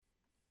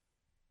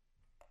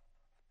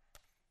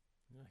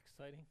Isn't that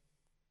exciting?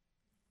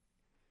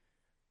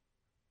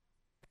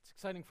 It's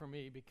exciting for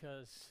me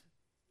because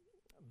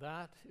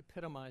that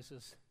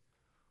epitomizes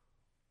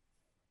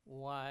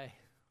why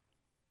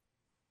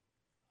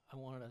I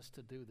wanted us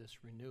to do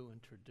this Renew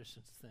and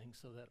Traditions thing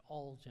so that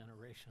all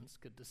generations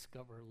could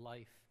discover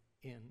life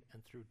in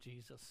and through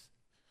Jesus.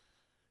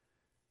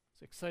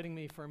 It's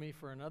exciting for me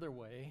for another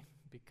way,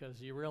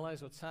 because you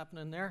realize what's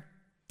happening there?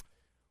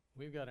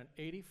 We've got an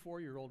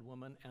 84-year-old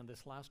woman and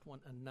this last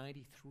one, a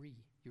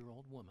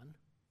 93-year-old woman,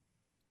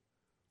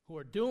 who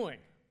are doing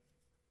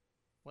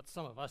what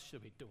some of us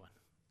should be doing.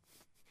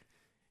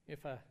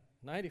 If a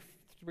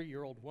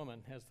 93-year-old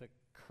woman has the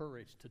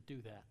courage to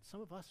do that,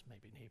 some of us may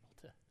be able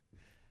to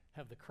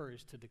have the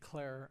courage to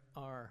declare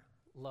our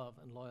love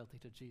and loyalty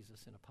to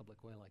Jesus in a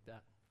public way like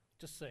that.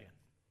 Just saying.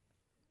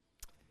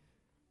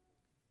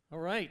 All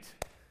right.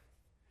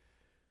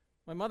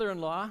 My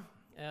mother-in-law,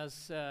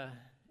 as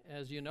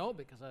you know,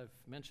 because I've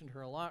mentioned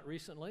her a lot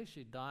recently,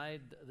 she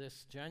died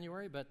this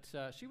January, but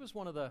she was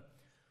one of the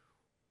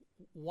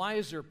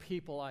wiser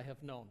people I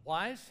have known.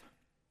 Wise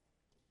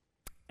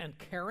and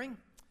caring,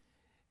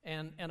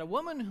 and a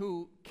woman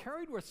who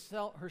carried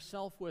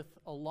herself with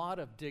a lot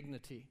of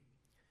dignity,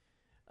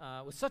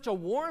 with such a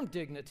warm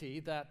dignity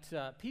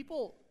that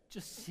people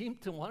just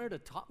seemed to want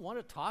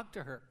to talk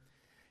to her,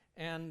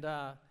 and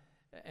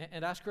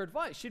ask her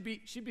advice. She'd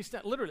be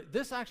literally,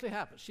 this actually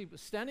happened. She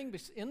was standing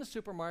in the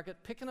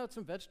supermarket picking out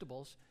some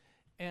vegetables,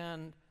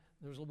 and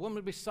there was a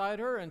woman beside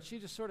her, and she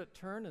just sort of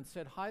turned and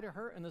said hi to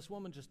her, and this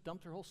woman just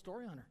dumped her whole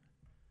story on her,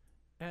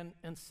 and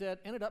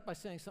ended up by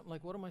saying something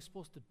like, "What am I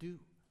supposed to do?"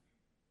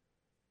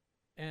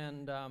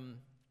 And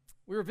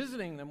we were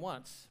visiting them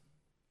once,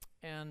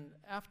 and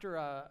after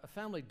a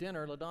family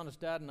dinner, LaDonna's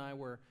dad and I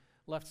were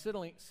left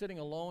sitting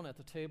alone at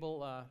the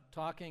table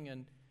talking,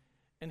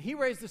 and he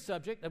raised the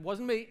subject. It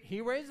wasn't me. He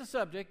raised the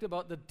subject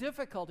about the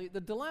difficulty, the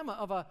dilemma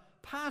of a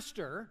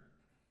pastor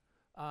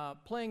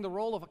playing the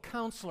role of a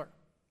counselor.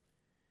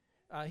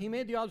 He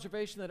made the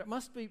observation that it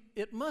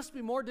must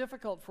be more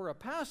difficult for a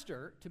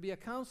pastor to be a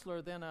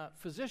counselor than a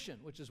physician,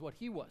 which is what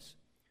he was.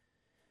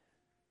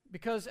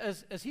 Because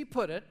as he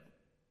put it,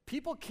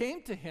 people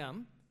came to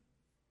him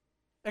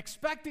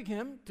expecting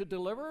him to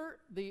deliver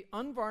the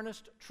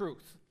unvarnished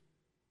truth,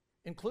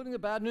 including the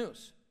bad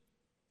news.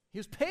 He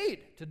was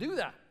paid to do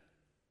that.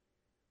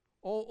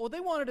 Oh, they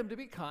wanted him to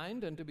be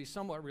kind and to be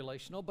somewhat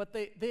relational, but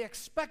they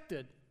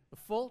expected the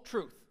full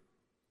truth.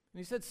 And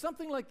he said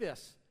something like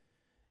this: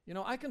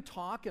 I can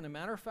talk in a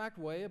matter-of-fact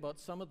way about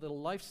some of the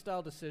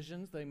lifestyle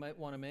decisions they might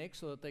want to make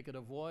so that they could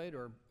avoid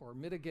or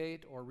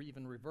mitigate or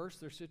even reverse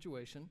their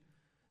situation.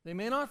 They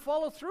may not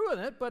follow through in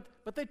it,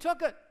 but they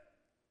took it.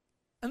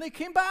 And they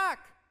came back.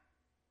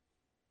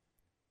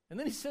 And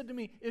then he said to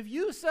me, if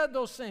you said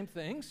those same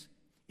things,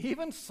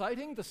 even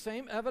citing the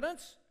same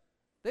evidence,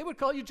 they would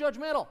call you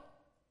judgmental,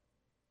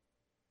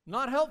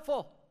 not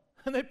helpful,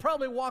 and they'd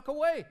probably walk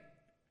away.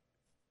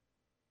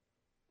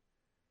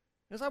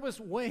 As I was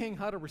weighing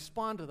how to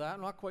respond to that,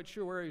 I'm not quite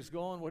sure where he was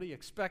going, what he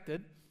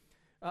expected,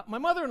 my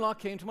mother-in-law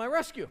came to my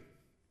rescue.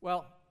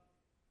 Well,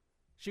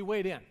 she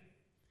weighed in.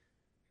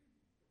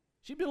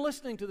 She'd been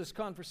listening to this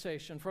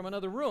conversation from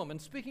another room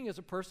and speaking as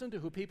a person to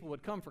who people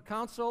would come for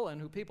counsel and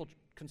who people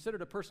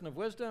considered a person of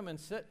wisdom, and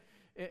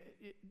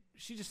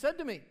she just said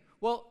to me,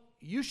 well,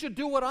 you should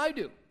do what I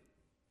do.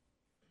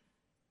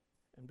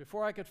 And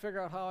before I could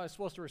figure out how I was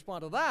supposed to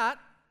respond to that,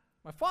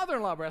 my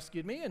father-in-law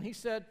rescued me, and he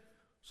said,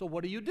 so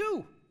what do you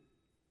do?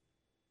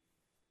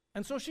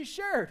 And so she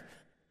shared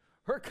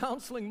her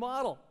counseling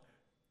model.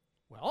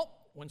 Well,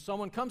 when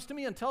someone comes to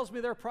me and tells me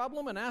their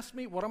problem and asks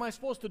me, what am I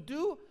supposed to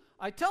do?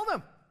 I tell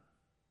them.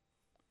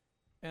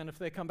 And if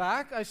they come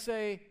back, I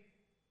say,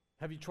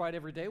 have you tried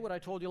every day what I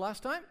told you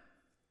last time?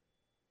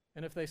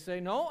 And if they say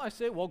no, I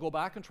say, well, go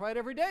back and try it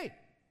every day.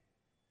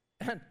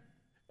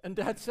 And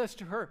Dad says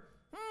to her,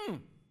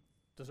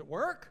 does it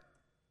work?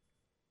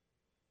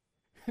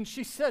 And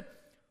she said,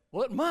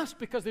 well, it must,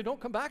 because they don't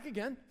come back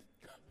again.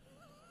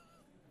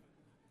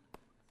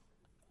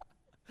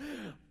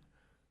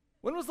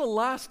 When was the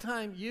last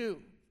time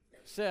you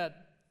said,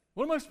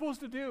 what am I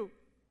supposed to do?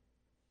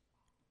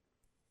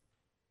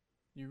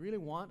 You really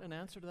want an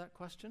answer to that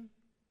question?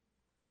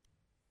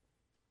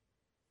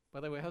 By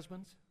the way,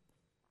 husbands,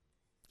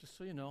 just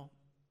so you know,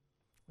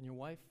 when your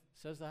wife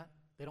says that,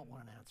 they don't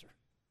want an answer.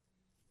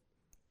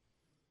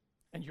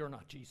 And you're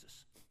not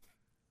Jesus.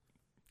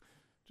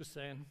 Just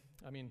saying.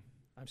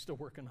 I'm still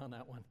working on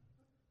that one.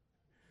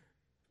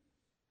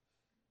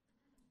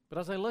 But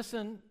as I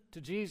listen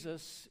to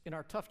Jesus in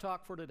our tough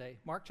talk for today,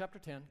 Mark chapter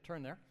 10,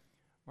 turn there.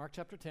 Mark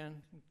chapter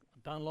 10,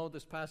 download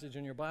this passage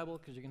in your Bible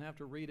because you're going to have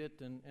to read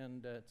it,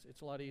 and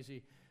it's a lot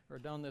easy. Or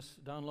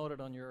download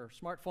it on your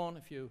smartphone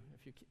if you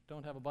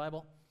don't have a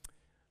Bible.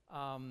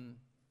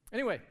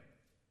 Anyway,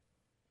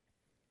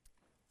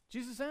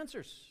 Jesus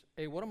answers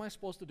a what am I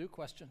supposed to do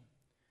question.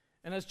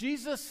 And as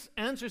Jesus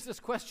answers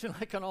this question,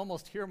 I can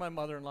almost hear my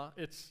mother-in-law.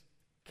 It's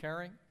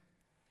caring,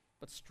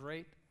 but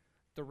straight,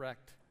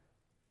 direct,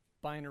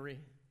 binary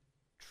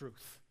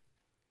truth.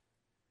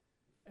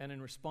 And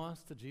in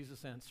response to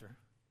Jesus' answer,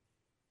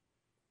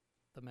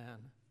 the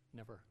man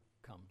never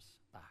comes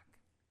back.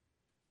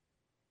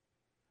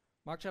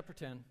 Mark chapter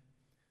 10,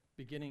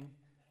 beginning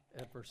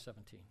at verse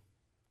 17.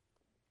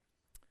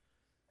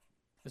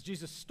 As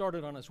Jesus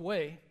started on his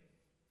way,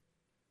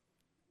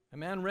 a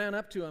man ran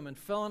up to him and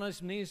fell on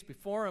his knees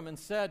before him and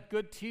said,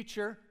 "Good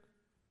teacher,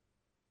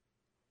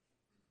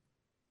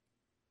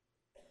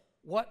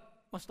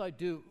 what must I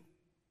do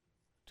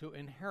to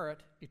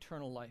inherit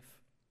eternal life?"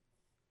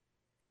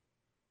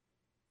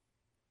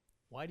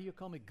 "Why do you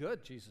call me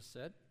good?" Jesus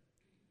said.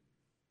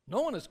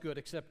 "No one is good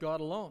except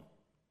God alone.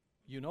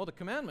 You know the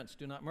commandments.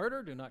 Do not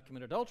murder, do not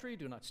commit adultery,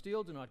 do not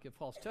steal, do not give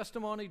false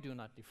testimony, do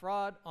not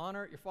defraud,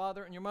 honor your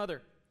father and your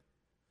mother."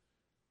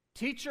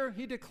 "Teacher,"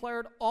 he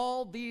declared,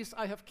 "all these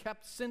I have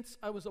kept since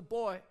I was a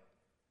boy."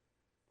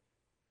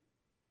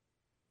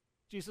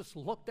 Jesus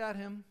looked at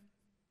him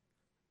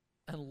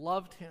and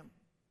loved him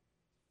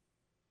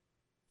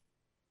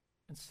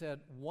and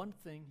said, "One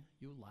thing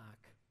you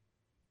lack.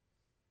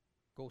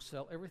 Go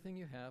sell everything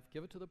you have,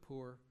 give it to the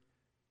poor,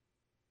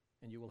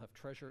 and you will have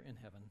treasure in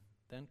heaven.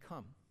 Then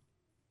come,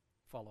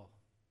 follow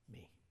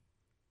me."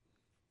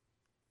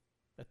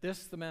 At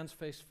this, the man's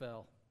face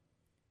fell.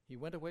 He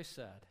went away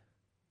sad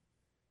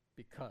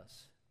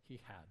because he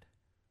had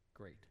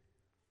great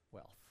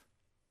wealth.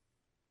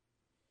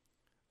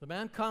 The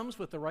man comes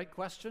with the right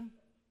question,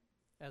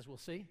 as we'll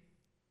see,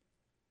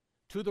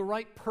 to the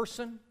right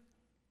person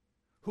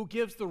who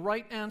gives the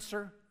right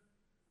answer,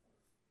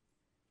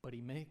 but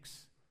he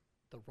makes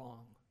the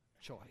wrong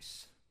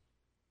choice.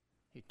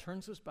 He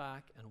turns his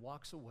back and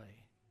walks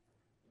away,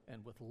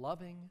 and with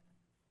loving,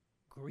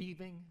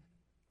 grieving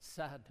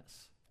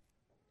sadness,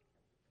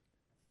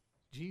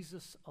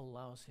 Jesus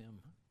allows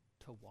him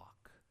to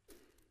walk.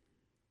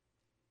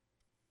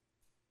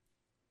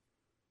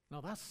 Now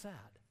that's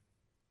sad.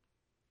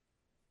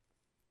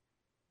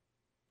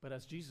 But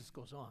as Jesus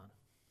goes on,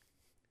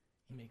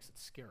 he makes it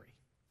scary.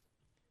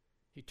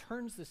 He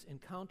turns this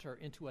encounter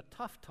into a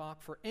tough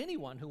talk for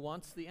anyone who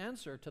wants the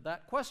answer to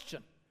that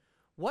question.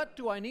 What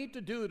do I need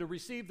to do to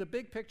receive the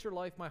big picture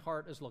life my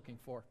heart is looking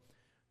for?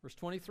 Verse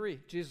 23,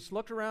 Jesus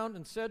looked around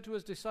and said to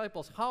his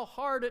disciples, "How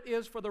hard it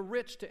is for the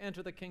rich to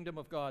enter the kingdom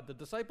of God." The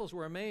disciples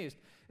were amazed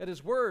at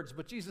his words,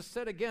 but Jesus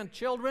said again,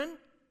 "Children,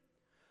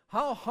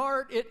 how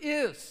hard it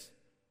is,"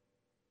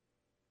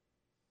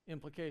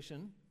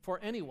 implication, "for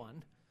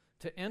anyone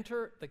to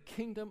enter the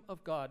kingdom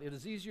of God. It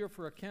is easier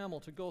for a camel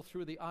to go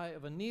through the eye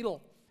of a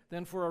needle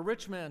than for a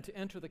rich man to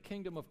enter the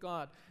kingdom of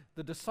God."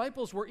 The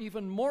disciples were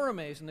even more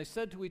amazed, and they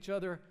said to each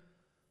other,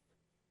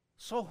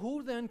 "So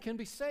who then can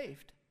be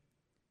saved?"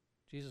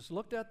 Jesus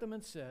looked at them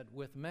and said,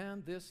 "With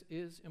man this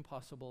is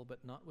impossible,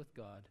 but not with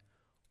God.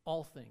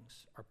 All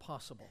things are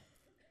possible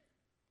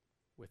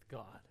with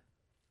God."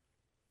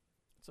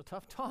 It's a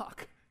tough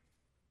talk.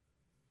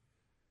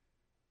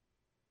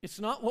 It's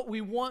not what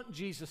we want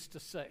Jesus to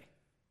say.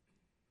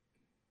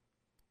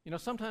 You know,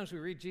 sometimes we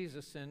read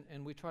Jesus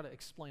and we try to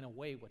explain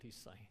away what he's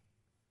saying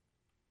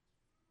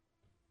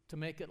to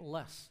make it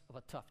less of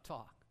a tough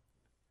talk.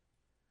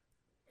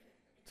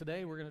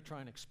 Today we're going to try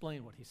and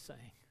explain what he's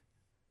saying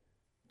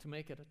to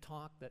make it a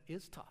talk that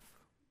is tough,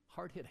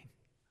 hard-hitting,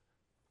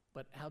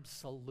 but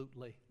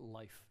absolutely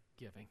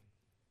life-giving.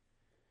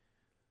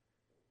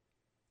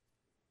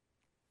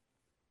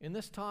 In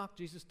this talk,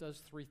 Jesus does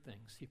three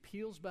things. He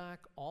peels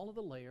back all of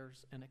the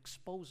layers and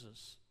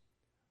exposes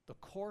the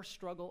core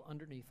struggle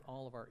underneath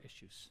all of our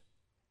issues.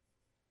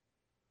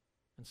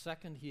 And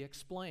second, he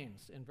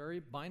explains in very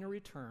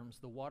binary terms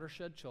the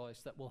watershed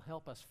choice that will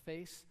help us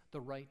face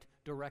the right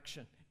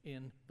direction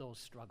in those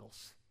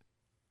struggles.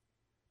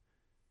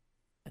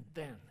 And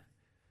then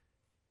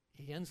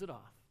he ends it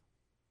off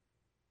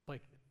by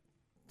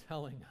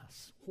telling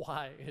us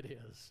why it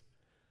is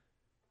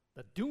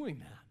that doing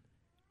that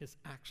is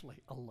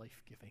actually a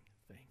life-giving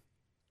thing.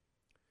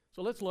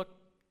 So let's look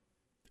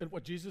at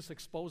what Jesus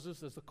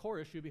exposes as the core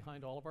issue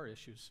behind all of our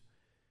issues.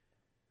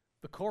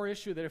 The core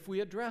issue that if we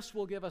address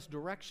will give us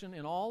direction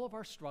in all of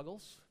our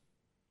struggles.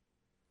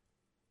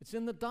 It's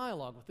in the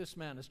dialogue with this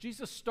man. As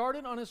Jesus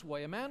started on his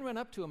way, a man ran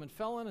up to him and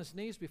fell on his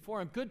knees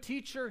before him. "Good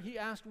teacher," he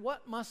asked,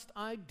 "what must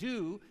I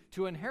do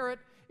to inherit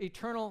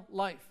eternal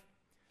life?"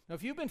 Now,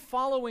 if you've been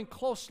following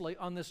closely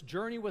on this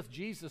journey with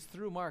Jesus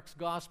through Mark's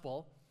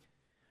gospel,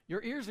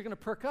 your ears are going to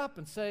perk up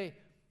and say,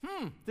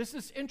 this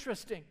is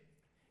interesting.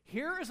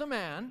 Here is a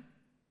man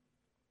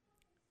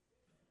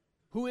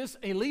who is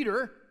a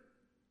leader.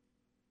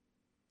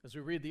 As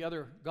we read the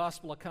other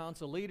gospel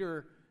accounts, a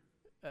leader,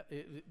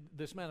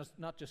 this man is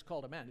not just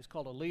called a man, he's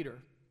called a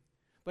leader.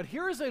 But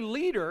here is a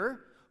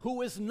leader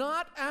who is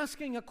not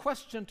asking a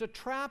question to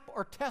trap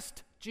or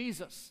test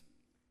Jesus.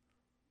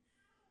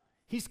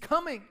 He's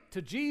coming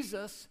to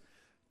Jesus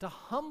to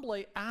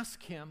humbly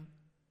ask him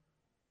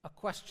a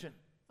question,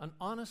 an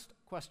honest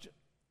question.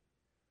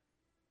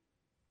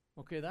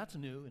 Okay, that's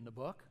new in the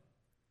book.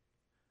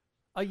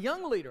 A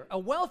young leader, a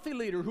wealthy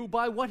leader who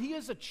by what he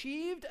has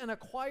achieved and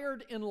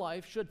acquired in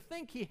life should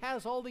think he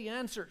has all the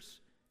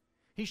answers.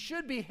 He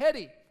should be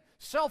heady,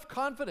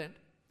 self-confident,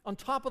 on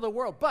top of the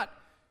world. But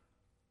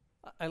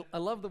I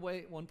love the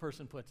way one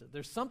person puts it.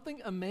 There's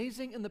something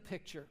amazing in the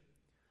picture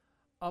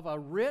of a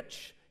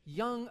rich,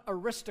 young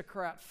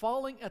aristocrat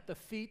falling at the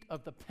feet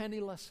of the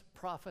penniless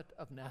prophet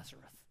of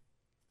Nazareth.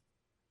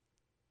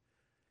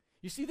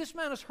 You see, this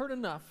man has heard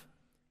enough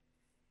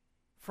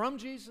from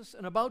Jesus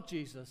and about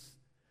Jesus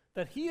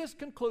that he has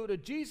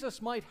concluded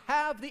Jesus might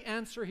have the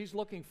answer he's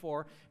looking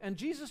for, and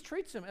Jesus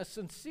treats him as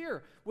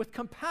sincere, with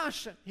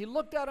compassion. He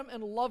looked at him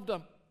and loved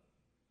him.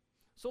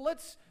 So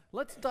let's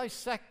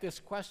dissect this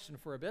question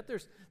for a bit.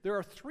 There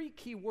are three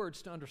key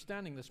words to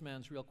understanding this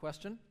man's real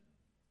question.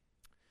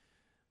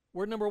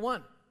 Word number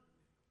one,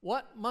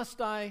 what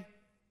must I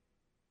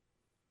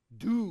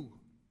do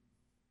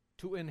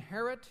to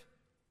inherit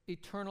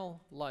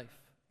eternal life?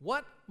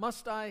 What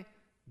must I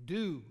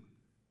do?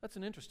 That's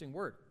an interesting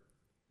word.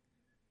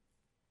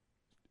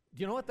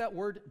 Do you know what that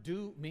word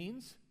do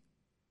means?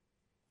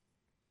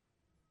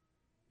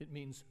 It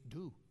means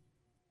do.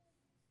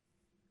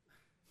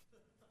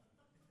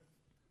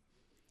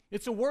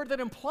 It's a word that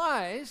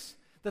implies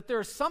that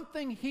there's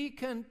something he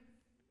can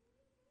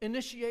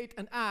initiate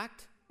and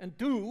act and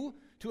do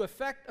to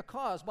affect a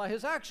cause by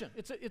his action.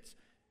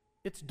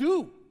 It's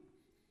do.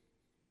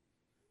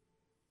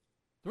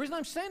 The reason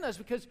I'm saying that is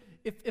because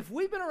if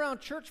we've been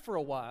around church for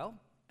a while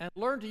and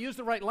learned to use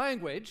the right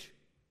language,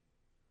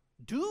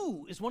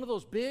 do is one of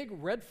those big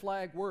red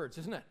flag words,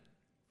 isn't it?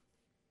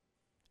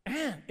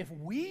 And if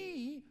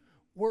we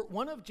were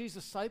one of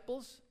Jesus'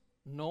 disciples,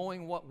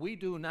 knowing what we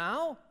do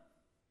now,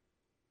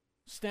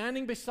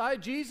 standing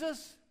beside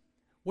Jesus,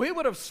 we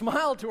would have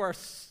smiled to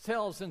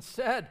ourselves and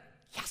said,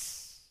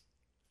 yes,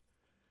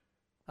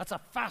 that's a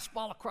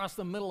fastball across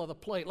the middle of the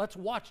plate. Let's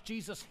watch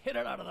Jesus hit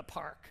it out of the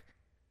park.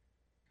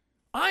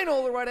 I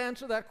know the right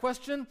answer to that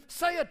question.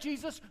 Say it,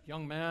 Jesus.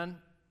 Young man,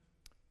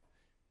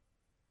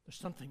 there's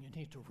something you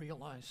need to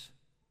realize.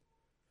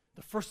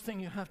 The first thing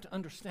you have to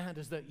understand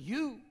is that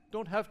you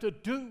don't have to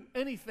do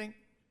anything.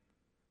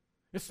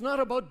 It's not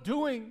about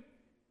doing.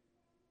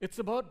 It's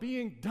about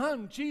being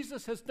done.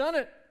 Jesus has done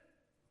it.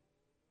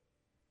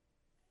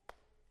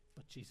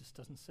 But Jesus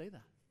doesn't say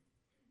that.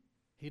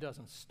 He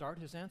doesn't start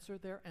his answer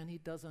there, and he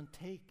doesn't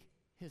take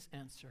his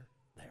answer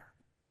there.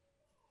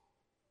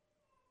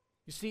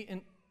 You see,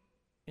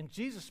 in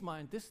Jesus'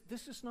 mind,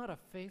 this is not a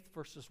faith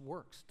versus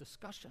works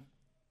discussion,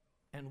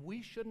 and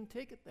we shouldn't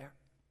take it there.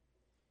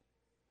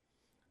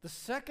 The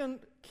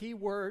second key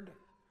word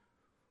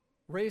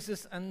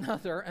raises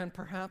another and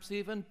perhaps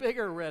even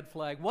bigger red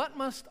flag. What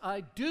must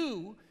I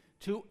do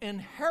to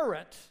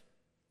inherit?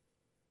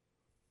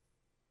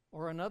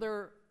 Or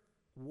another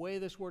way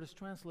this word is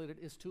translated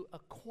is to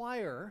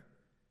acquire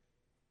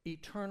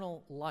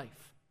eternal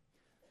life.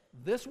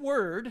 This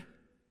word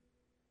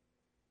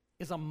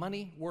is a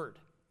money word.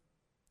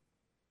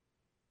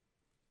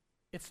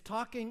 It's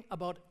talking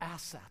about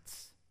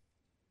assets.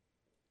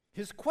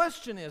 His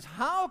question is,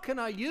 how can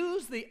I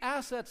use the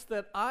assets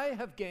that I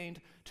have gained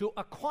to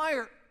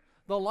acquire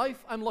the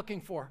life I'm looking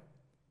for?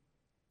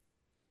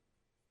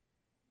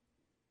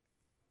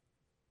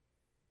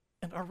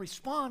 And our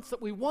response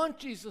that we want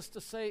Jesus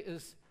to say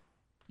is,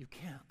 you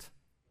can't.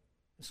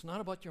 It's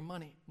not about your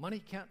money. Money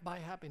can't buy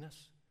happiness.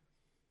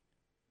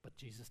 But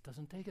Jesus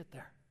doesn't take it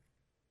there.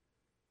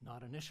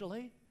 Not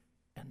initially,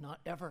 and not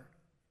ever.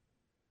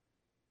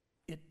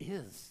 It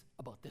is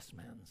about this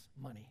man's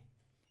money.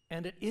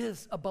 And it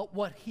is about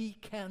what he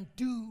can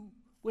do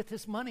with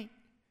his money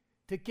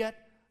to get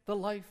the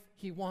life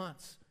he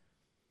wants.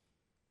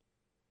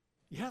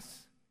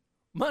 Yes,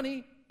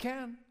 money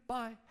can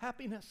buy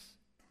happiness.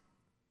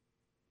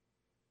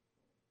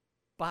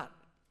 But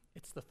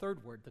it's the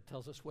third word that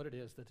tells us what it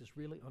is that is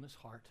really on his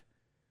heart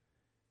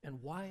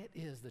and why it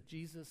is that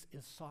Jesus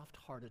is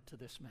soft-hearted to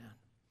this man.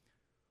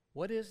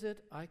 What is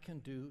it I can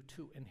do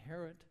to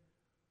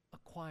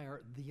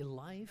acquire the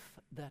life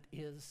that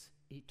is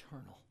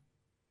eternal?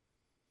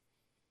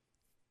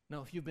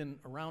 Now, if you've been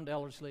around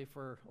Ellerslie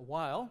for a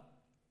while,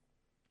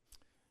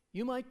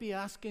 you might be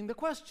asking the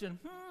question,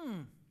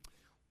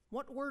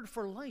 what word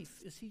for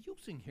life is he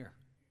using here?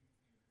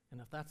 And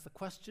if that's the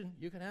question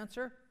you can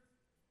answer,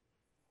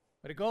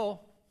 way to go.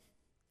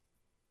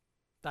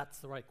 That's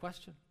the right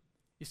question.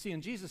 You see,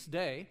 in Jesus'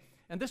 day,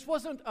 and this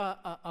wasn't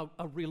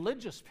a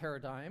religious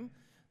paradigm,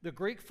 the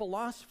Greek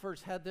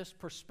philosophers had this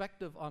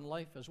perspective on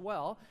life as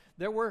well.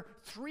 There were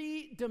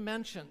three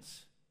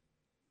dimensions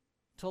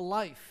to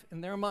life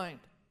in their mind.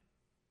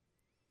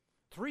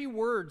 Three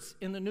words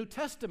in the New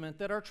Testament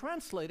that are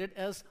translated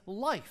as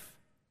life.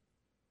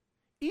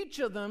 Each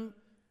of them,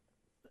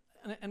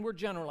 and we're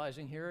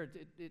generalizing here,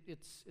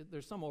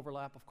 there's some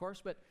overlap, of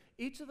course, but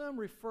each of them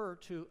refer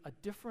to a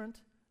different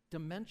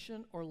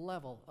dimension or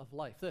level of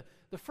life.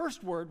 The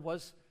first word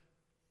was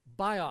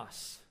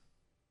bios.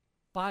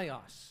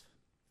 Bios.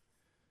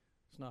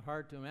 It's not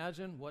hard to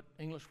imagine what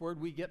English word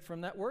we get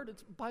from that word.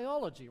 It's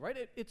biology,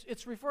 right?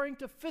 It's referring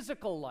to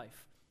physical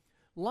life.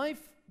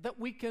 Life that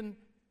we can...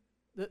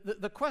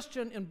 The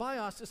question in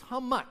bios is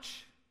how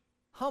much?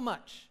 How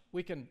much?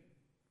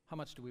 How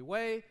much do we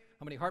weigh?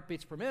 How many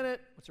heartbeats per minute?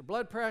 What's our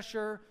blood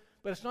pressure?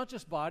 But it's not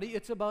just body,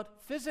 it's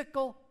about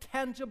physical,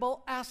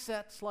 tangible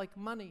assets like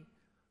money,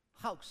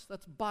 house.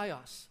 That's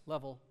bios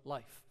level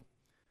life.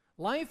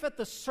 Life at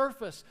the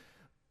surface,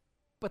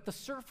 but the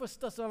surface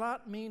does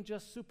not mean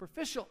just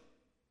superficial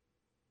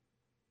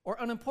or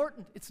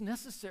unimportant. It's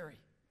necessary.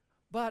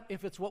 But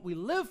if it's what we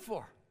live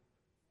for,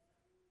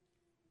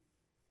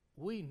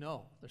 we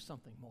know there's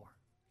something more.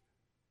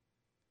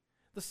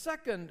 The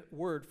second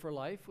word for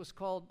life was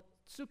called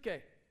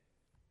psyche.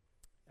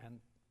 And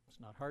it's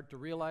not hard to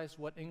realize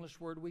what English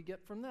word we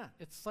get from that.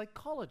 It's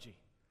psychology,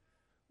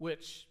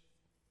 which,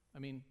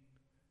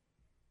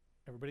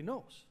 everybody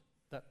knows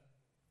that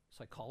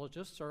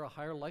psychologists are a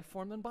higher life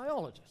form than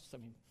biologists.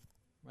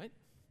 Right?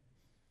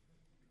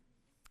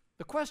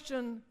 The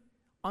question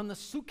on the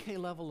psyche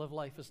level of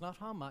life is not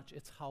how much,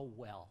 it's how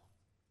well.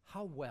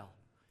 How well.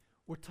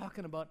 We're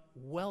talking about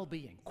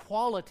well-being,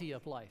 quality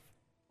of life,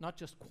 not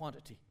just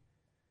quantity.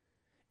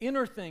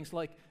 Inner things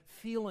like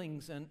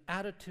feelings and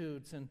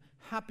attitudes and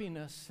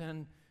happiness,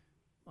 and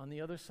on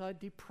the other side,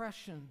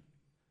 depression.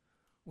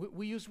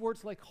 We use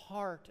words like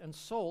heart and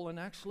soul, and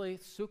actually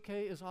psyche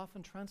is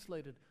often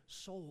translated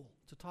soul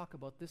to talk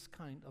about this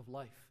kind of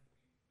life.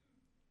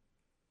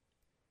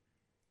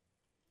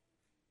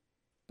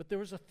 But there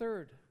was a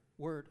third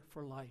word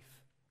for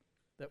life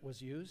that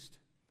was used,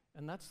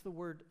 and that's the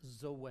word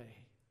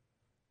zoe.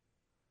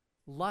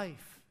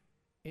 Life.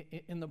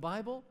 In the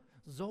Bible,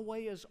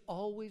 zoe is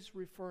always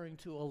referring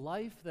to a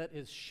life that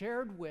is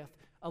shared with,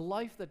 a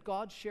life that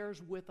God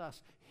shares with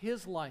us,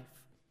 His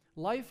life.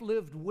 Life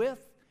lived with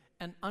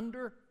and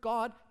under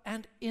God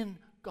and in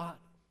God.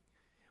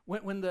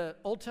 When the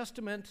Old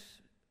Testament,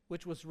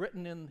 which was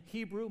written in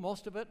Hebrew,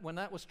 most of it, when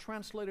that was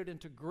translated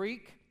into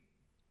Greek,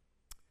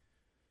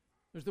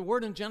 there's the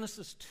word in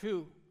Genesis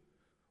 2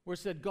 where it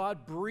said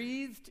God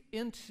breathed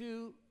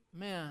into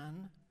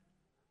man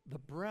the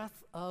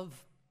breath of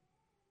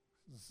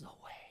Zoe.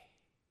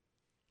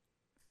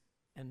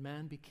 And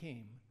man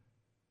became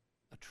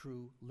a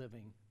true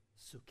living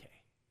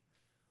psyche.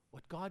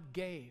 What God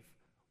gave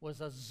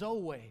was a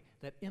Zoe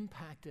that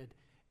impacted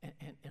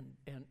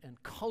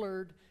and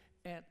colored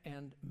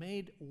and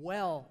made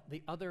well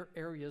the other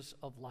areas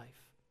of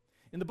life.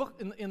 In the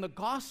book, in the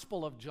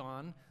Gospel of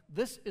John,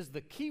 this is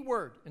the key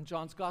word in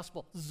John's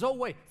Gospel,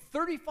 Zoe,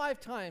 35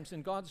 times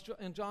in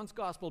John's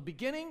Gospel,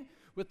 beginning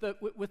with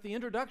the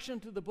introduction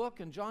to the book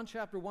in John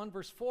chapter 1,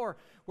 verse 4,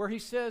 where he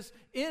says,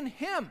 in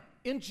Him,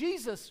 in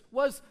Jesus,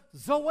 was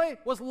Zoe,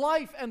 was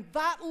life, and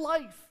that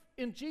life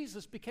in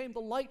Jesus became the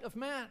light of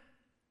man.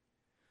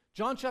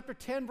 John chapter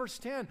 10, verse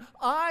 10,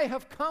 I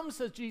have come,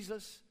 says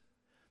Jesus,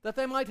 that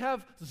they might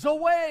have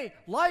Zoe,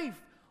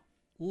 life,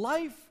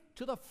 life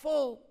to the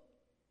full.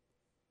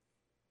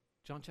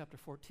 John chapter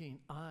 14,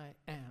 I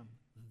am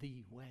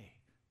the way,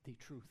 the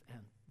truth,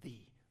 and the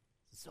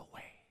Zoe.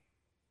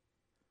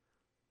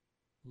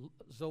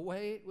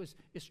 Zoe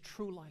is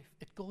true life.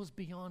 It goes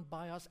beyond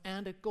bios,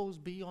 and it goes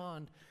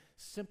beyond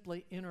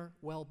simply inner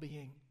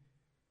well-being.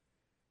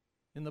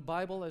 In the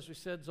Bible, as we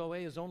said,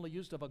 Zoe is only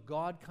used of a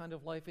God kind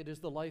of life. It is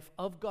the life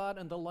of God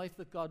and the life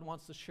that God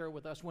wants to share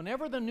with us.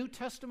 Whenever the New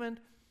Testament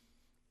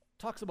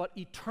talks about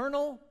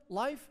eternal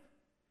life,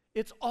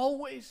 it's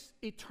always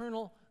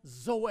eternal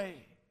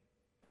Zoe.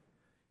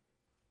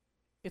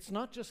 It's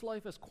not just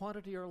life as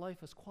quantity or life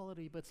as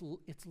quality, but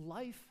it's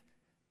life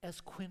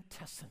as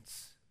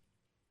quintessence.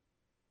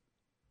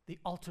 The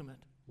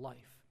ultimate life.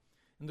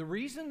 And the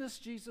reason this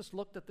Jesus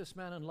looked at this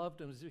man and loved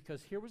him is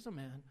because here was a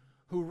man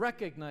who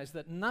recognized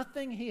that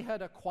nothing he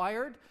had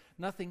acquired,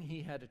 nothing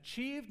he had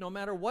achieved, no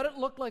matter what it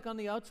looked like on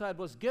the outside,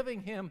 was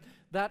giving him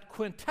that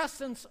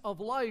quintessence of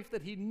life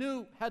that he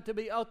knew had to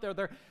be out there.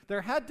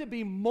 There had to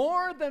be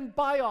more than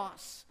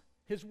bios,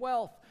 his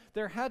wealth.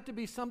 There had to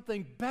be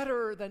something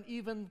better than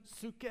even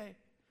psyche,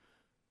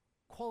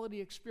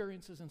 quality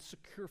experiences and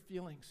secure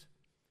feelings.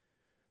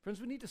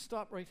 Friends, we need to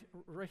stop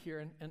right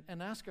here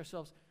and ask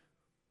ourselves,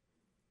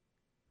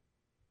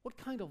 what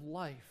kind of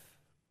life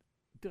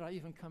did I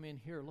even come in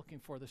here looking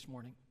for this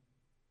morning?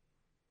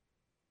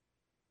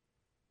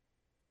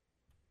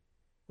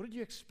 What did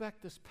you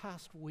expect this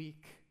past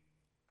week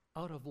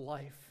out of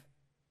life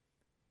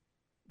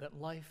that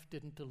life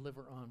didn't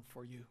deliver on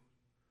for you?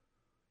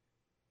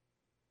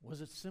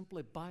 Was it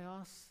simply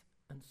bios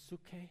and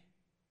psyche?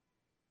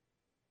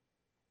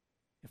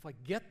 If I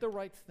get the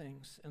right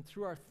things, and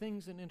through our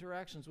things and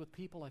interactions with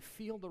people, I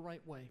feel the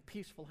right way,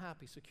 peaceful,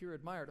 happy, secure,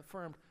 admired,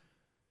 affirmed,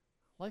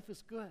 life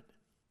is good.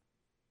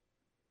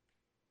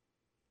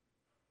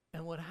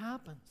 And what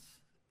happens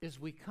is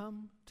we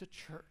come to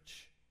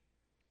church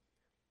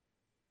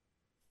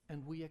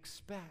and we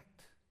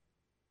expect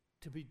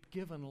to be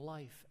given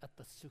life at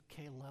the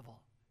psyche level.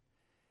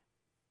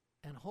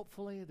 And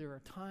hopefully there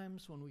are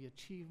times when we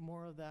achieve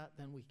more of that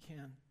than we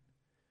can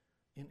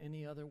in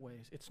any other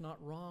ways. It's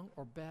not wrong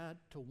or bad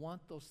to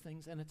want those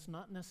things, and it's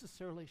not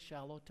necessarily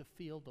shallow to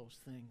feel those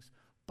things.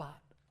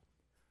 But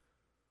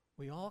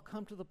we all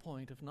come to the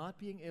point of not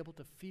being able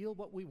to feel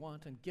what we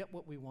want and get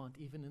what we want,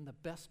 even in the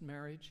best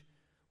marriage,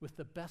 with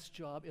the best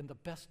job, in the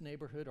best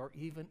neighborhood, or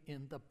even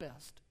in the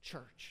best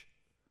church.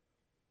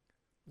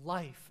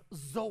 life,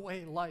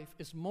 Zoe life,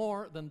 is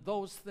more than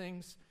those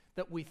things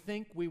that we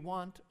think we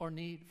want or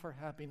need for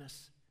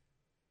happiness.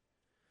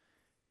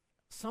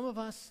 Some of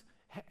us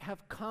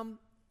have come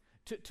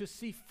to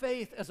see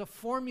faith as a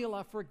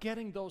formula for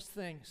getting those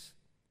things.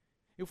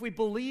 If we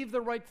believe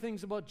the right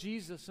things about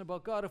Jesus and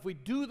about God, if we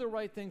do the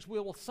right things, we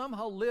will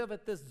somehow live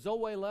at this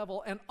Zoe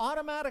level, and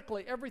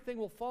automatically everything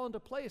will fall into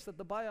place at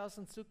the bios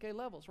and suke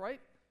levels,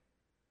 right?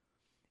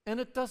 And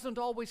it doesn't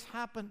always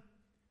happen.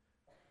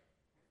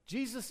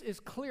 Jesus is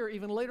clear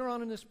even later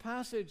on in this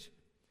passage,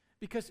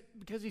 because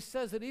he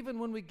says that even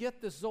when we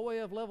get this Zoe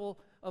of level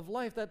of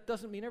life, that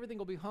doesn't mean everything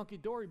will be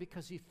hunky-dory,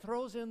 because he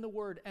throws in the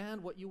word,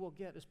 and what you will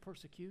get is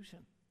persecution.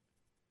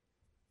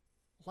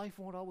 Life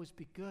won't always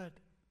be good.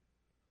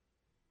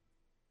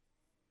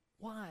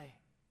 Why?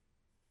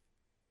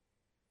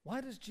 Why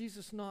does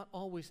Jesus not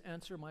always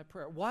answer my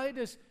prayer? Why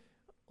does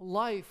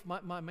life,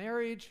 my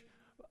marriage,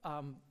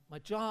 my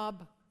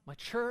job, my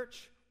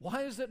church,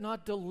 why does it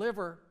not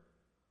deliver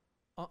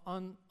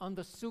on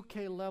the suke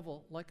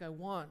level like I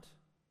want?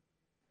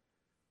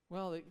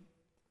 Well,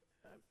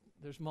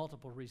 there's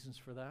multiple reasons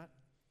for that.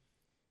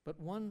 But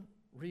one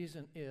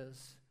reason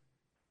is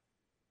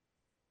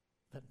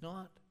that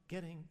not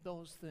getting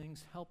those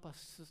things help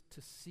us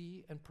to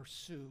see and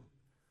pursue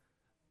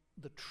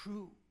the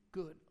true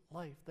good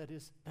life that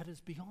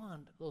is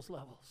beyond those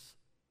levels.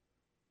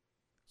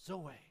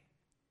 Zoe.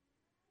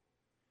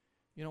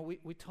 You know,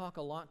 we talk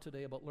a lot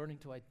today about learning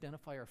to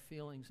identify our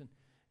feelings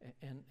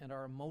and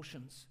our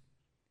emotions.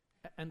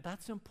 And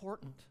that's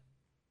important.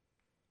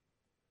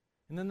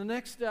 And then the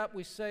next step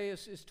we say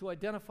is to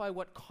identify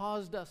what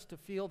caused us to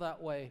feel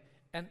that way.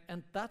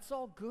 And that's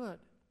all good.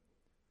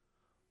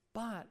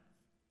 But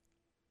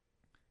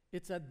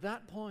it's at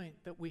that point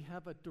that we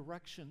have a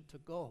direction to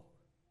go.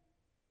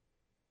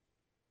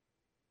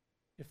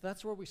 If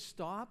that's where we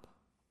stop,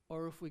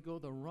 or if we go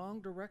the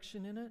wrong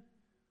direction in it,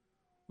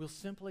 we'll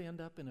simply end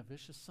up in a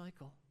vicious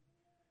cycle,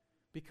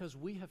 because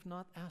we have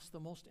not asked the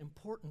most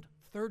important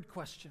third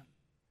question.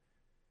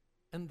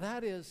 And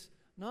that is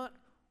not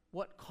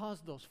what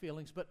caused those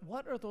feelings, but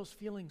what are those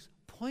feelings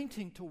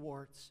pointing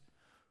towards?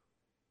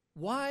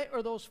 Why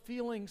are those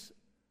feelings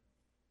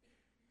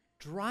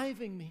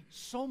driving me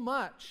so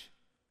much?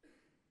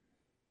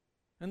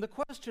 And the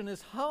question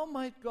is, how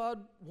might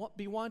God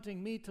be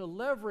wanting me to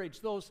leverage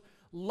those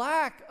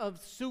lack of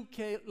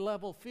suke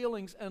level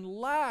feelings and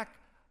lack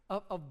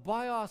of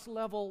bios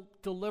level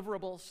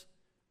deliverables?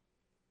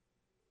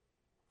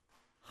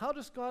 How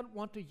does God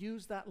want to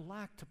use that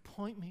lack to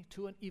point me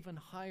to an even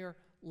higher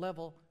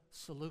level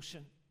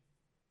solution?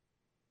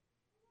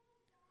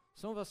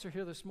 Some of us are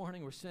here this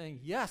morning, we're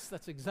saying, yes,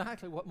 that's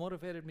exactly what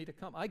motivated me to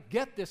come. I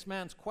get this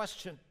man's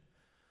question.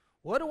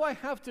 What do I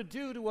have to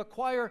do to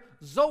acquire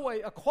Zoe,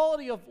 a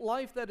quality of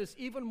life that is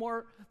even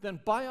more than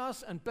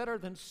bios and better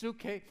than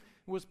suke? It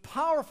was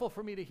powerful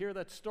for me to hear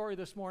that story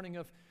this morning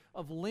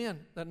of Lynn,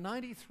 the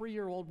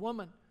 93-year-old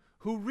woman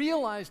who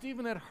realized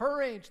even at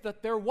her age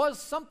that there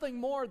was something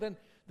more than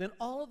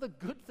all of the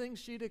good things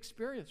she'd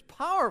experienced.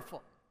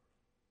 Powerful.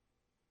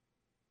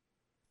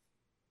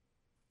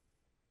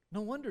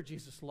 No wonder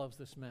Jesus loves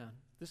this man.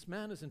 This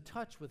man is in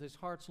touch with his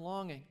heart's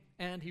longing,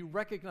 and he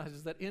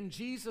recognizes that in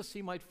Jesus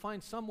he might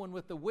find someone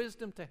with the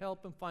wisdom to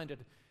help him find it.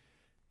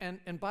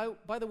 And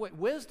by the way,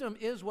 wisdom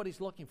is what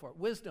he's looking for.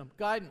 Wisdom,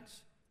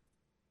 guidance.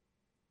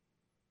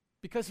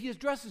 Because he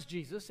addresses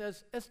Jesus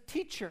as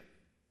teacher,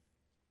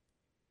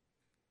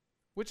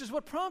 which is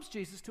what prompts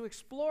Jesus to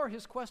explore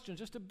his question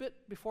just a bit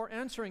before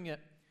answering it.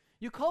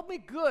 You called me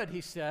good,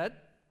 he said.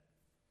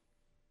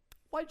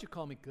 Why did you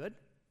call me good?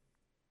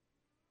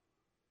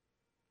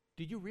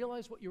 Did you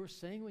realize what you were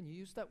saying when you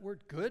used that word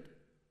good?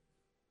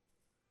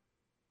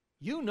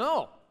 You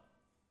know,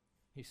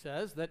 he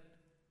says, that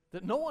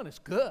no one is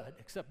good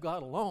except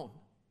God alone.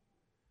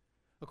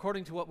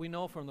 According to what we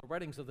know from the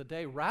writings of the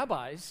day,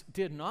 rabbis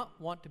did not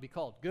want to be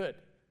called good.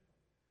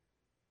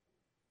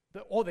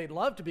 They'd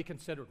love to be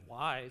considered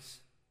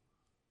wise.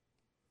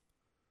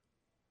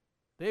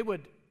 They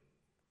would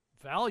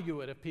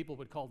value it if people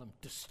would call them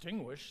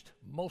distinguished,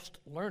 most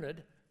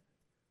learned.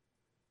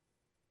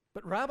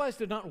 But rabbis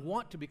did not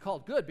want to be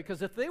called good,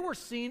 because if they were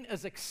seen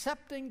as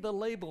accepting the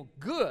label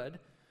good,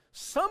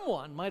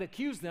 someone might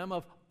accuse them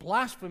of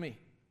blasphemy,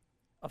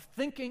 of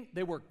thinking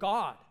they were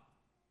God.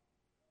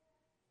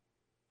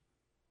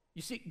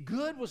 You see,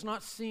 good was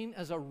not seen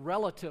as a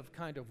relative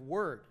kind of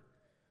word.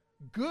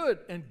 Good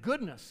and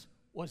goodness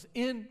was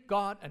in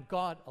God and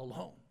God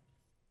alone.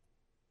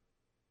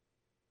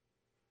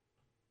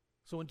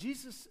 So when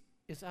Jesus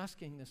is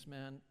asking this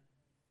man,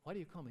 why do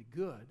you call me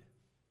good?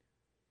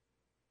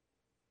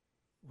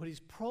 What he's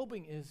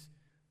probing is,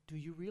 do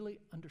you really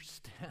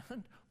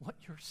understand what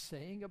you're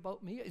saying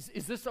about me?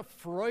 Is this a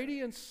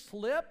Freudian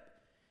slip?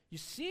 You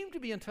seem to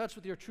be in touch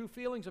with your true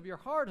feelings of your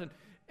heart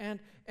and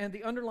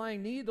the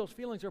underlying need those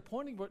feelings are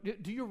pointing to.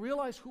 Do you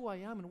realize who I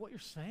am and what you're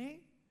saying?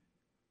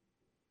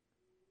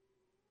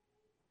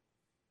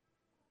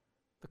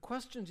 The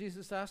question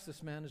Jesus asked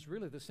this man is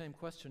really the same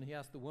question he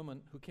asked the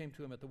woman who came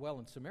to him at the well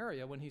in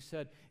Samaria when he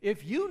said,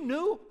 if you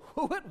knew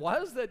who it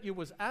was that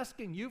was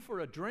asking you for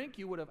a drink,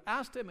 you would have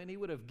asked him and he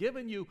would have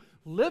given you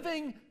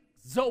living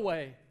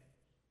Zoe.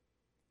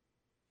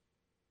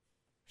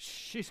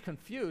 She's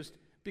confused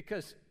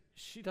because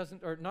she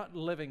doesn't, or not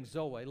living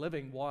Zoe,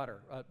 living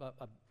water,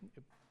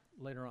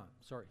 later on,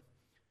 sorry.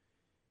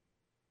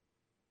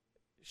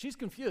 She's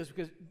confused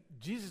because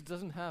Jesus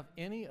doesn't have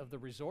any of the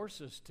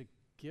resources to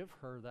give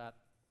her that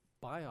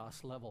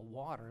bios level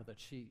water that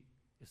she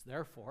is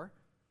there for.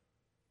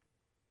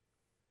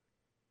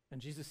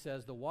 And Jesus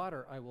says, the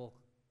water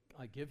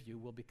I give you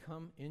will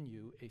become in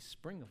you a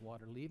spring of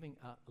water,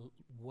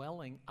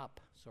 welling up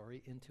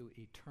into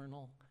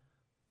eternal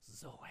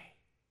Zoe.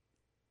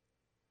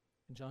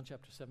 In John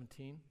chapter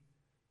 17,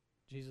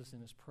 Jesus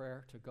in his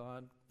prayer to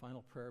God,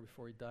 final prayer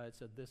before he died,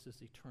 said, this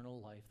is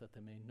eternal life, that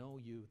they may know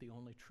you, the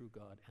only true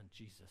God, and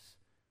Jesus,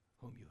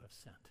 whom you have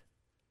sent.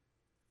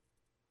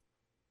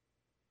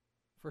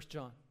 1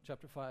 John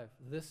chapter 5,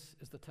 this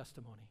is the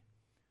testimony,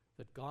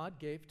 that God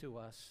gave to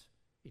us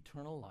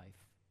eternal life,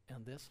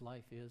 and this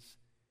life is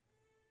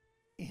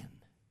in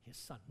his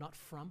Son. Not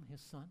from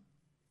his Son,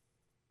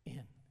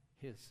 in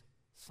his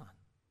Son.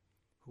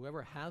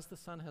 Whoever has the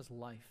Son has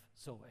life,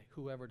 Zoe.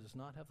 Whoever does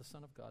not have the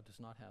Son of God does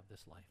not have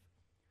this life.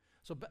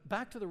 So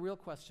back to the real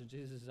question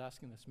Jesus is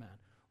asking this man.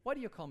 Why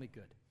do you call me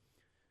good?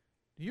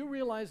 Do you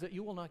realize that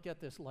you will not get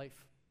this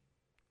life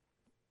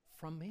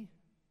from me?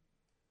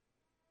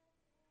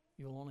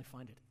 You will only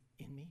find it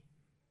in me.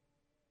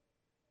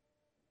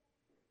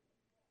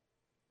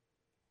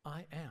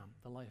 I am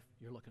the life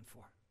you're looking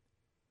for.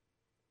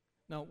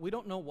 Now, we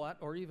don't know what,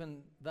 or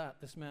even that,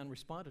 this man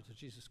responded to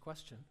Jesus'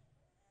 question,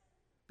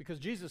 because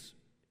Jesus,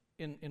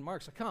 in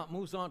Mark's account,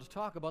 moves on to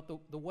talk about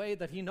the way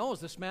that he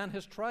knows this man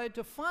has tried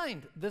to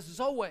find this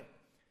Zoe.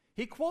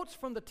 He quotes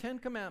from the 10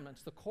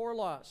 Commandments, the core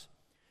laws.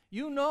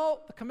 You know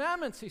the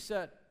commandments, he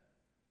said.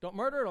 Don't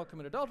murder, don't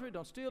commit adultery,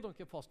 don't steal, don't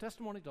give false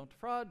testimony, don't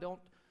defraud,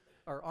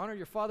 or honor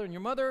your father and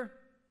your mother.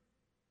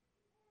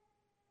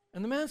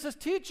 And the man says,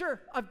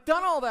 teacher, I've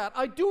done all that.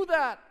 I do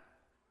that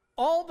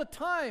all the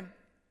time.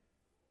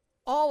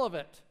 All of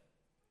it.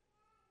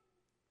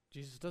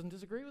 Jesus doesn't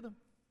disagree with him.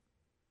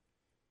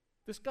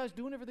 This guy's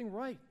doing everything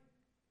right.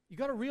 You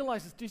got to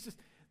realize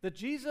that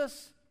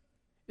Jesus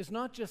is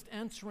not just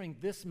answering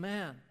this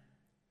man.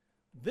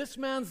 This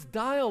man's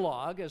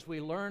dialogue, as we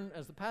learn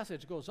as the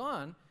passage goes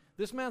on,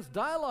 this man's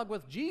dialogue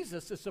with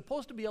Jesus is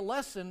supposed to be a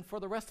lesson for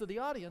the rest of the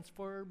audience,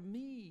 for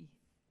me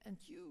and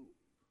you.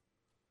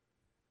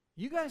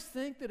 You guys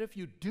think that if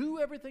you do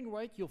everything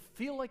right, you'll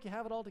feel like you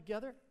have it all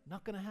together?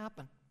 Not going to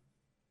happen.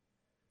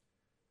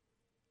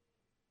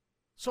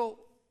 So,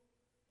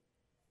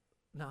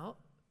 now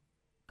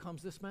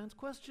comes this man's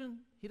question.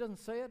 He doesn't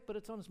say it, but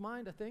it's on his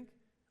mind, I think.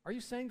 Are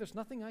you saying there's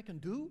nothing I can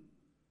do?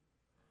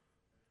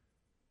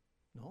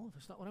 No,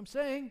 that's not what I'm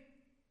saying.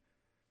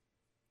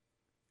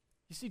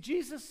 You see,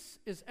 Jesus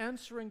is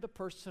answering the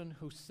person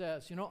who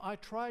says, I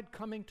tried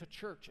coming to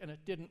church and it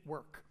didn't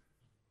work.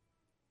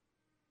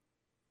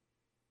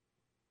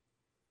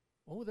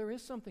 Oh, there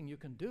is something you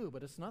can do,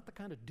 but it's not the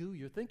kind of do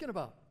you're thinking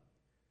about.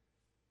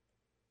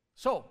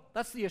 So,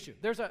 that's the issue.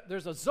 There's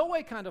a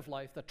Zoe kind of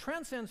life that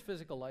transcends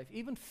physical life,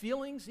 even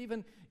feelings,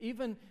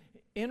 even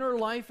inner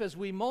life as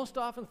we most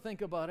often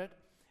think about it.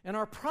 And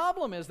our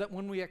problem is that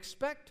when we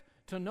expect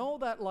to know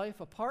that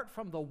life apart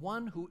from the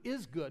one who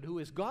is good, who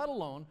is God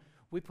alone,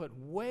 we put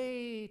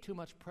way too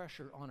much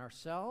pressure on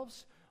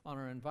ourselves, on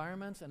our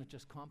environments, and it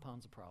just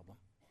compounds the problem.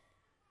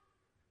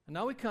 And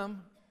now we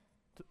come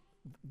to,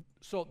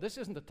 so this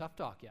isn't the tough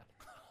talk yet.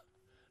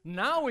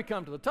 Now we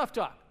come to the tough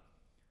talk.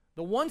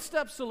 The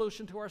one-step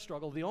solution to our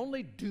struggle, the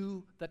only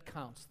do that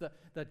counts,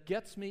 that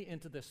gets me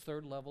into this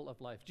third level of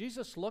life.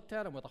 Jesus looked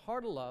at him with a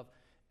heart of love,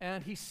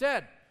 and he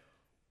said,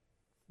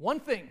 one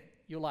thing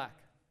you lack.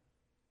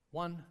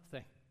 One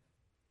thing.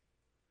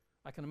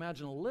 I can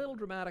imagine a little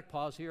dramatic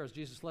pause here as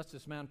Jesus lets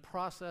this man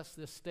process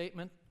this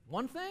statement.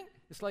 One thing?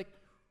 It's like,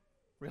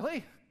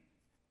 really?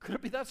 Could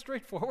it be that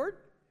straightforward?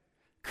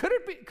 Could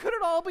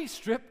it all be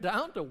stripped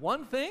down to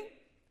one thing?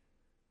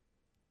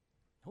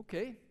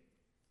 Okay.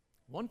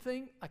 One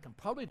thing I can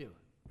probably do.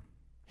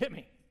 Hit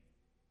me.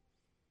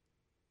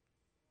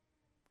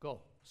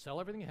 Go. Sell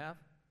everything you have.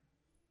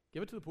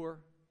 Give it to the poor.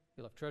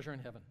 You'll have treasure in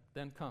heaven.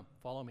 Then come,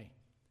 follow me.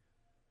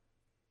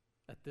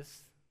 At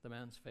this, the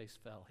man's face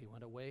fell. He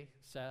went away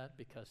sad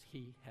because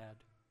he had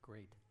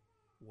great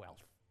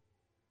wealth.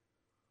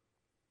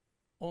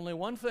 Only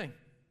one thing,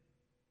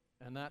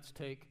 and that's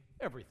take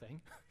everything,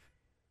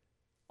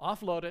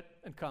 offload it,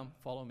 and come,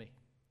 follow me.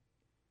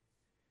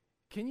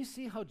 Can you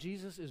see how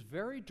Jesus is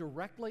very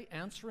directly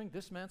answering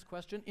this man's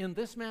question in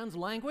this man's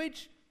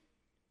language?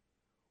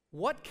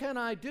 What can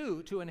I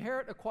do to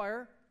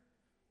acquire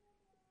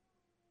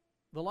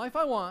the life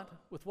I want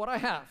with what I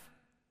have?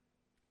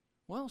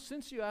 Well,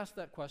 since you asked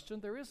that question,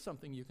 there is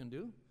something you can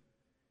do.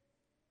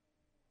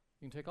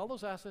 You can take all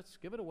those assets,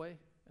 give it away,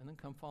 and then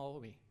come follow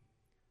me.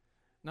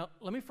 Now,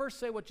 let me first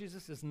say what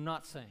Jesus is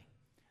not saying.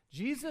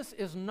 Jesus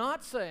is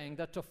not saying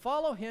that to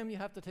follow him you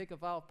have to take a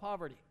vow of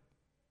poverty.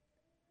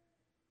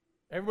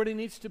 Everybody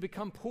needs to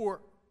become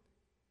poor,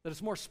 that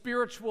it's more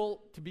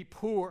spiritual to be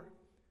poor.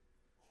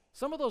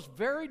 Some of those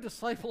very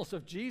disciples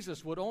of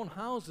Jesus would own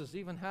houses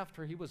even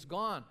after he was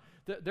gone.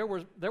 There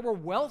were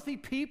wealthy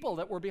people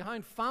that were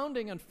behind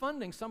founding and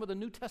funding some of the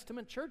New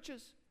Testament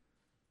churches.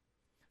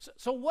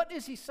 So what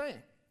is he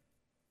saying?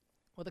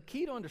 Well, the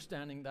key to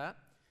understanding that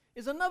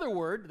is another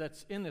word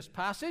that's in this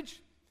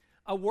passage,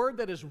 a word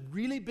that is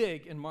really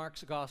big in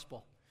Mark's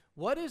gospel.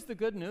 What is the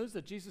good news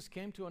that Jesus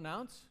came to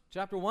announce?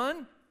 Chapter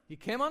 1, he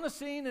came on the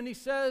scene and he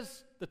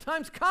says, the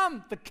time's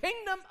come, the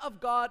kingdom of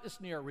God is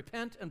near.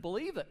 Repent and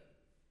believe it.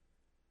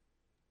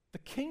 The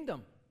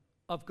kingdom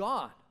of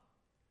God.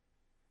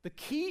 The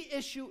key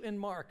issue in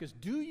Mark is,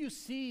 do you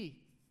see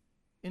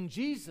in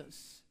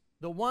Jesus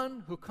the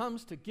one who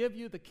comes to give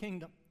you the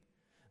kingdom?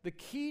 The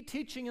key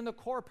teaching in the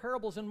core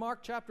parables in Mark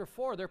chapter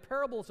 4, they're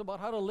parables about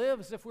how to live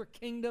as if we're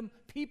kingdom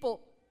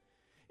people.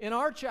 In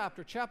our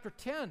chapter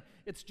 10,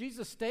 it's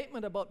Jesus'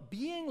 statement about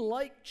being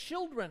like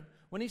children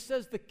when he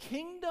says the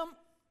kingdom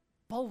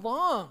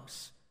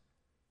belongs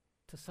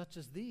to such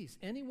as these.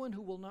 Anyone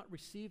who will not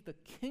receive the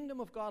kingdom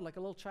of God like a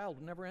little child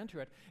will never enter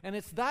it. And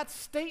it's that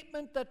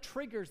statement that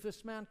triggers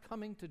this man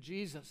coming to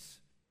Jesus.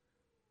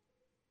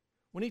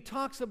 When he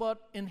talks about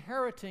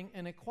inheriting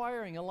and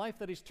acquiring a life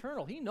that is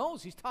eternal, he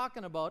knows he's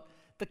talking about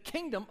the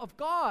kingdom of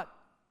God.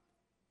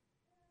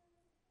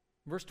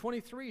 Verse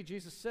 23,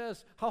 Jesus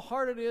says, how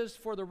hard it is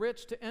for the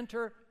rich to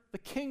enter the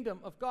kingdom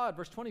of God.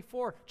 Verse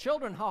 24,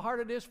 children, how hard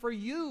it is for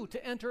you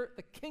to enter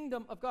the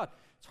kingdom of God.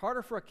 It's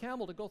harder for a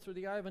camel to go through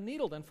the eye of a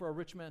needle than for a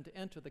rich man to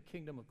enter the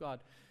kingdom of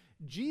God.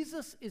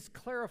 Jesus is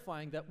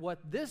clarifying that what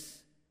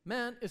this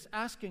man is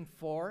asking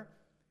for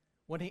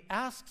when he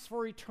asks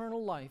for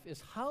eternal life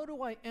is, how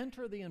do I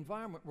enter the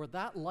environment where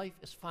that life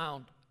is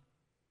found?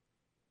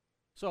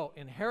 So,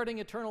 inheriting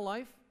eternal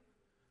life,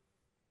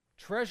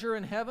 treasure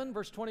in heaven,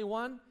 verse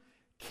 21,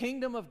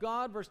 kingdom of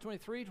God, verse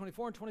 23,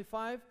 24, and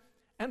 25,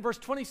 and verse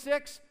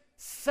 26,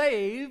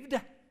 saved,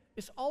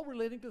 is all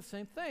relating to the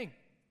same thing.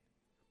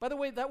 By the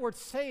way, that word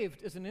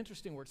saved is an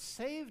interesting word.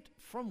 Saved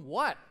from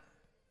what?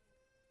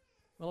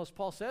 Well, as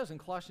Paul says in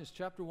Colossians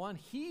chapter 1,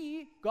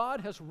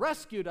 God has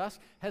rescued us,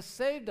 has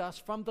saved us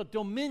from the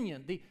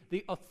dominion,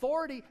 the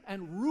authority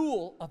and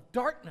rule of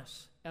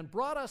darkness, and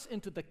brought us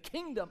into the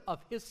kingdom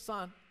of his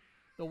Son,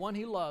 the one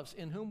he loves,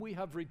 in whom we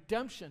have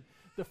redemption,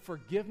 the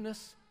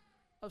forgiveness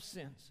of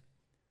sins.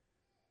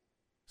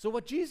 So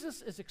what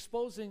Jesus is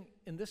exposing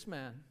in this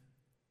man,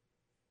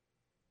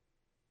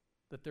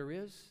 that there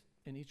is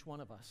in each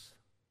one of us,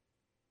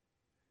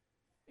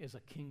 is a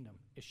kingdom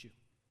issue.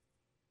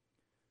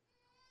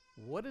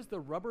 What is the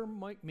rubber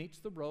meets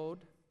the road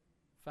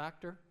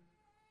factor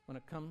when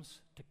it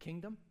comes to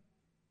kingdom?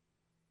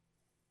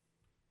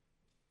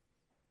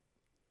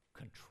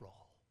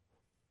 Control.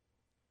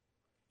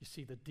 You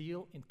see, the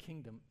deal in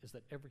kingdom is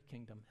that every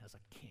kingdom has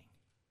a king,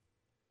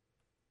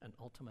 an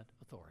ultimate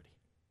authority.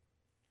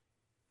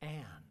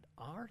 And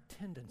our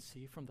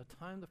tendency from the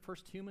time the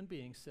first human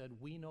being said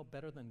we know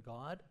better than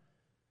God,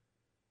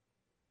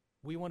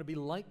 we want to be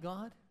like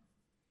God,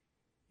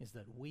 is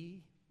that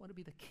we want to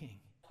be the king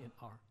in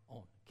our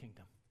own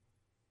kingdom.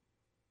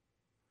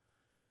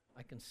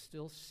 I can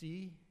still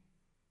see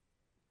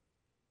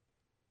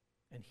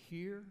and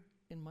hear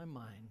in my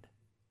mind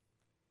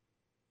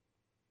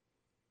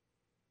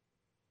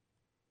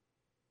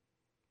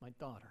my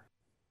daughter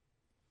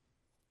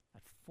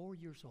at 4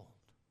 years old,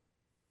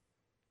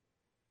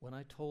 when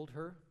I told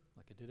her,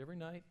 like I did every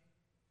night,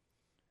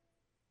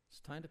 it's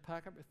time to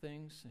pack up your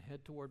things and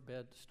head toward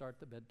bed to start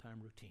the bedtime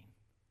routine.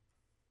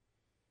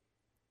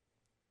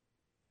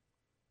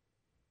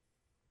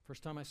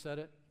 First time I said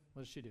it,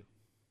 what did she do?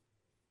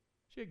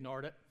 She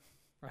ignored it,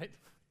 right?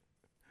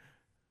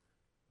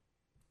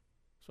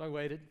 So I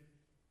waited,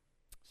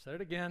 said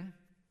it again.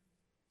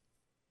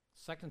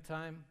 Second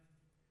time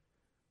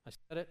I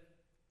said it,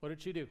 what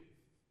did she do?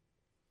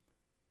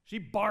 She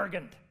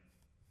bargained.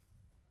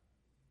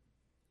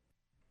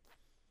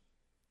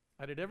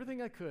 I did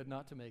everything I could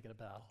not to make it a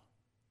battle.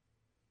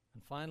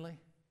 And finally,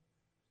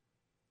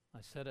 I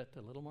said it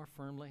a little more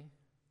firmly.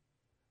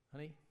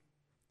 Honey,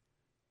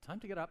 time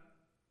to get up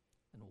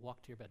and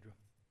walk to your bedroom.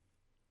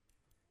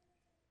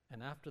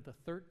 And after the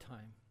third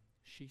time,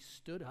 she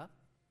stood up,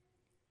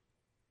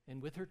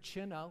 and with her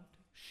chin out,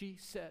 she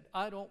said,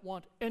 I don't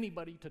want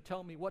anybody to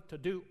tell me what to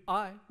do.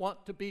 I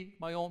want to be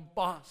my own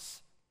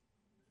boss.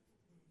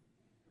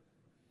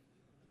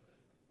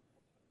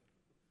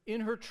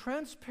 In her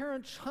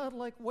transparent,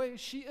 childlike way,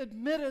 she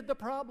admitted the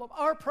problem,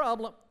 our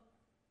problem.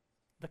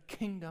 The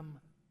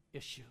kingdom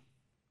issue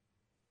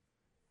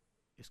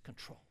is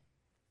control.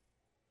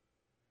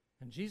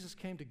 And Jesus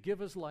came to give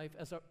his life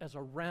as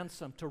a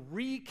ransom, to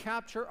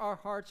recapture our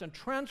hearts and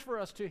transfer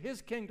us to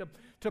his kingdom,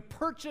 to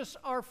purchase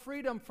our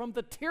freedom from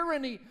the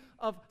tyranny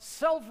of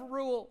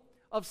self-rule,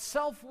 of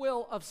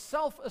self-will, of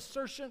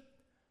self-assertion,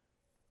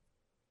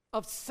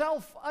 of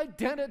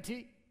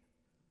self-identity.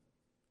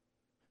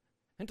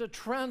 and to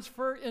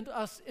transfer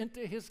us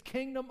into his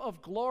kingdom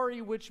of glory,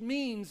 which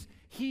means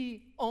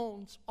he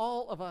owns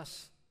all of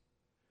us.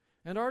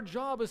 And our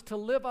job is to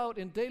live out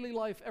in daily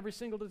life every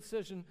single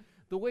decision,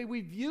 the way we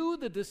view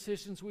the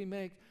decisions we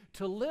make,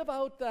 to live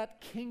out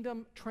that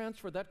kingdom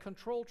transfer, that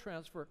control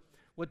transfer.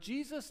 What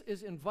Jesus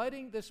is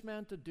inviting this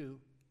man to do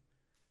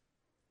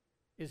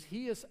is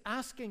he is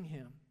asking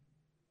him,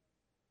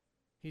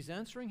 he's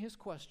answering his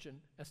question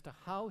as to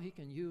how he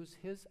can use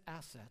his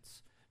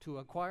assets to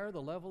acquire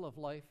the level of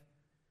life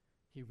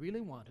he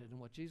really wanted. And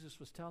what Jesus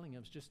was telling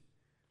him is just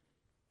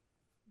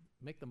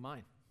make them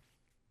mine.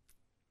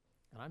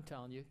 And I'm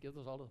telling you, give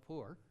those all to the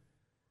poor,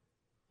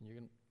 and you're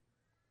going to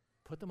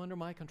put them under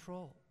my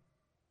control.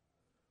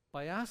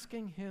 By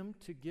asking him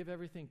to give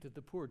everything to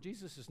the poor,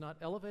 Jesus is not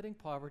elevating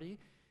poverty.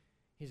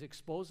 He's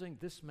exposing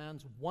this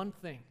man's one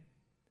thing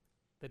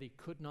that he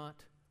could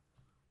not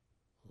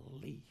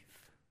leave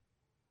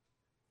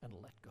and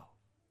let go.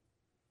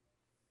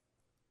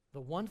 The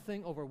one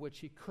thing over which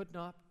he could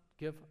not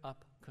give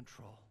up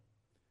control.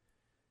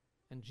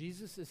 And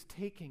Jesus is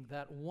taking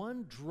that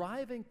one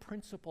driving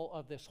principle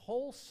of this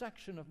whole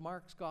section of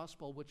Mark's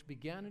gospel, which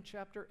began in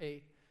chapter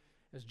 8,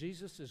 as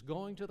Jesus is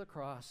going to the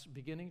cross,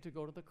 beginning to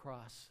go to the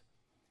cross.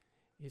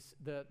 Is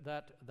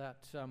that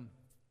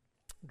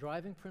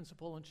driving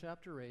principle in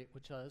chapter 8,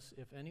 which is,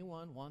 if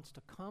anyone wants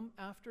to come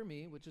after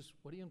me, which is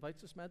what he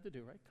invites this man to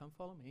do, right? Come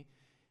follow me.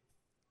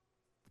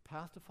 The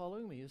path to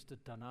following me is to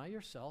deny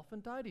yourself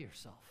and die to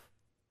yourself.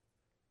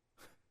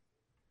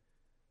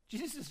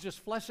 Jesus is just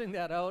fleshing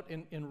that out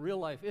in real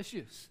life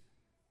issues,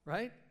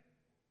 right?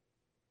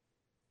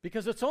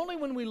 Because it's only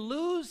when we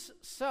lose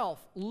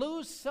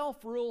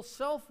self-rule,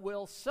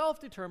 self-will,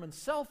 self-determined,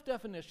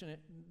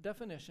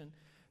 self-definition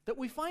that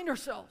we find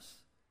ourselves.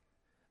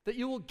 That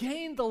you will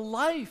gain the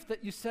life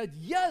that you said,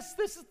 yes,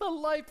 this is the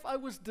life I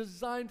was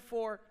designed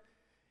for.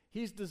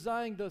 He's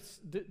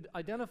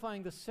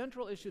identifying the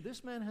central issue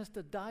this man has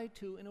to die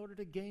to in order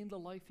to gain the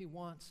life he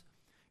wants.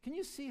 Can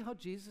you see how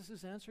Jesus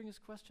is answering his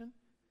question?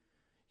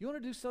 You want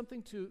to do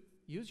something to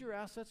use your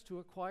assets to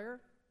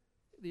acquire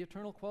the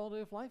eternal quality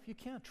of life? You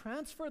can't.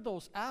 Transfer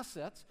those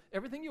assets,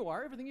 everything you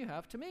are, everything you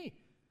have, to me.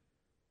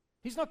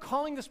 He's not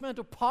calling this man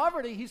to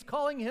poverty. He's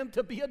calling him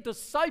to be a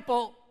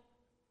disciple.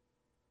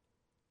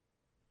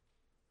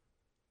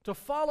 To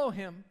follow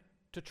him,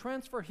 to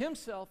transfer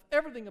himself,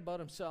 everything about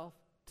himself,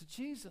 to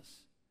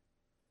Jesus.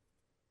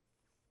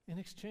 In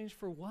exchange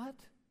for what?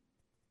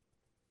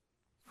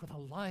 For the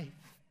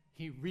life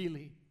he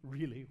really,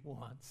 really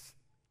wants.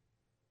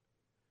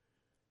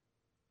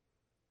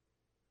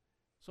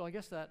 So I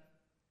guess that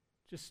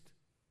just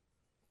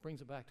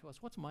brings it back to us.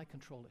 What's my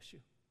control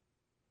issue?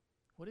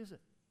 What is it?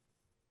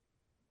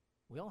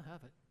 We all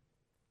have it.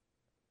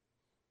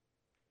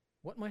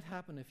 What might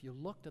happen if you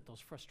looked at those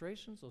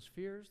frustrations, those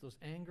fears, those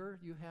anger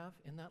you have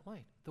in that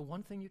light? The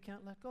one thing you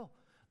can't let go.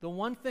 The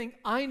one thing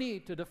I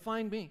need to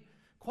define me.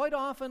 Quite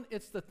often,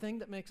 it's the thing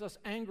that makes us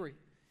angry.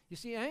 You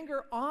see,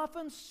 anger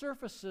often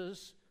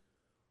surfaces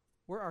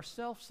where our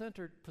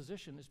self-centered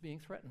position is being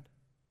threatened.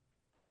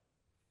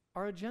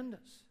 Our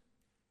agendas.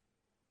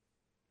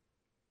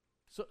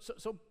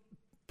 So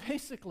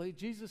basically,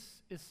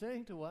 Jesus is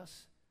saying to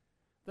us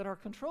that our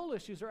control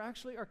issues are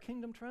actually our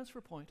kingdom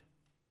transfer point.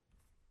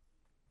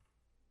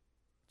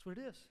 That's what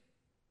it is.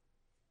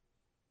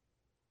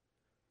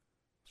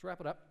 Let's wrap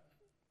it up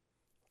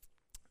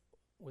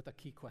with a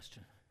key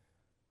question.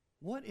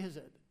 What is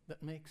it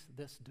that makes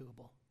this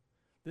doable?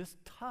 This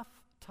tough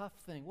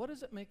thing. What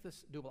does it make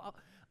this doable?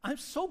 I'm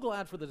so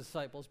glad for the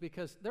disciples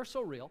because they're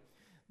so real.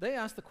 They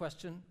ask the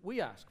question we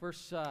ask.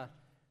 Verse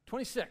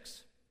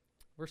 26.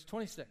 Verse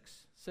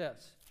 26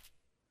 says,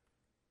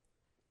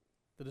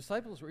 the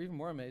disciples were even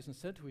more amazed and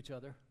said to each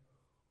other,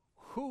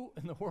 who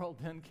in the world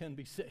then can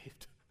be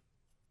saved?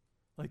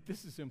 Like,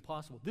 this is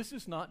impossible. This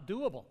is not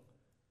doable.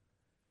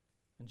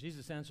 And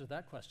Jesus answered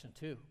that question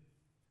too.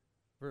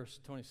 Verse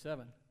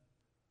 27.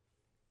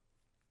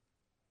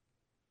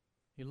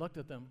 He looked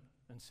at them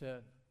and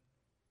said,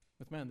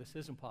 with man, this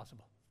is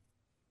impossible.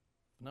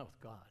 But not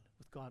with God.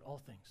 With God, all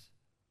things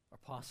are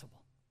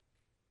possible.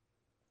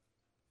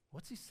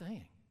 What's he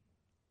saying?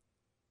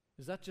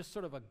 Is that just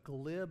sort of a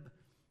glib,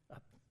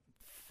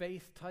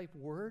 faith-type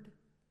word?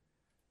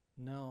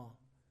 No,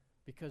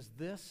 because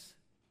this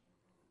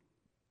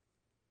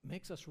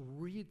makes us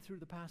read through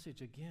the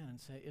passage again and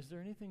say, is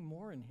there anything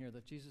more in here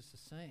that Jesus is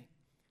saying?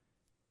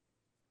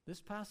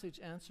 This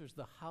passage answers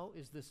the how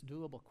is this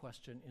doable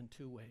question in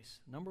two ways.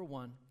 Number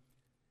one,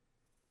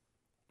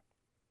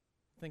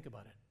 think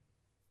about it.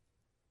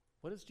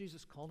 What has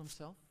Jesus called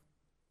himself?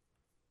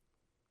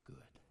 Good.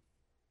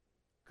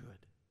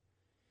 Good.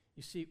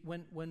 You see,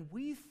 when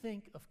we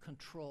think of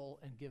control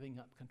and giving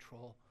up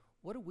control,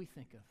 what do we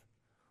think of?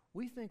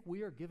 We think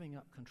we are giving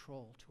up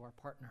control to our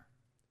partner.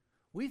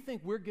 We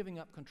think we're giving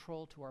up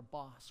control to our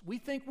boss. We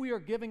think we are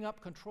giving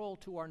up control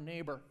to our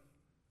neighbor.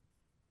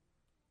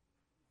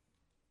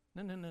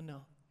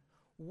 No.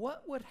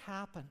 What would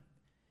happen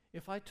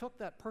if I took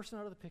that person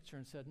out of the picture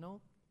and said,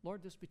 no,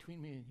 Lord, this is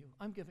between me and you.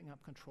 I'm giving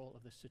up control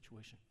of this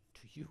situation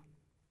to you.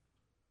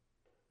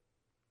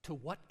 To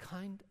what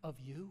kind of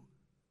you?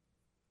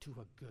 To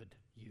a good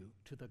you,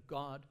 to the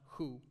God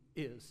who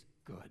is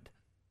good.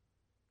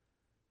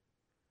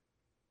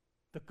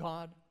 The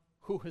God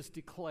who has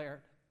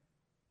declared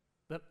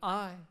that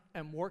I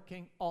am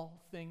working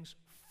all things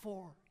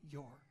for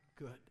your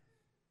good.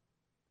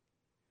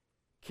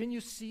 Can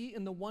you see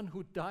in the one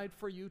who died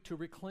for you to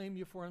reclaim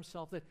you for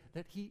himself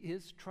that he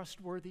is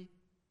trustworthy?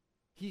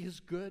 He is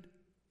good.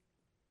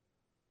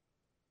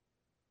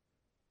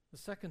 The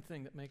second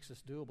thing that makes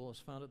this doable is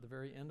found at the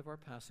very end of our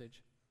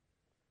passage.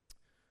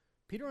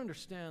 Peter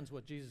understands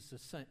what Jesus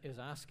is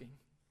asking.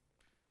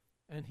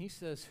 And he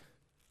says,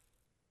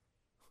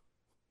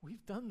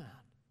 we've done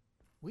that.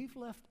 We've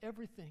left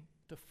everything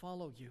to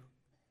follow you.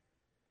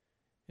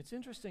 It's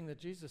interesting that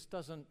Jesus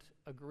doesn't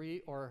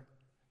agree or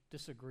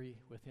disagree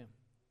with him.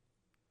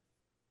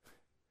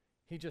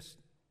 He doesn't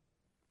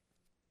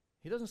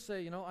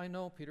say, I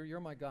know, Peter, you're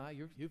my guy.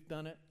 You've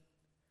done it.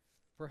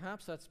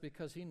 Perhaps that's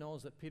because he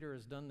knows that Peter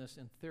has done this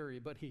in theory,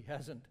 but he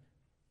hasn't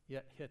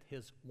yet hit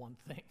his one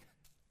thing.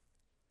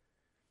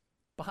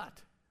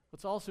 But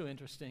what's also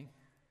interesting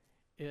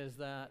is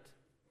that,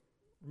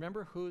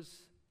 remember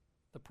who's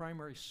the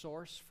primary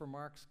source for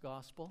Mark's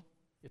gospel?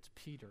 It's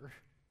Peter.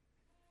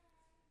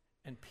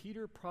 And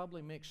Peter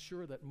probably makes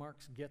sure that Mark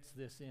gets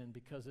this in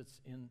because it's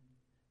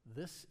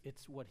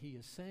what he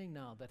is saying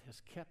now that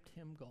has kept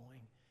him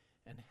going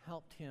and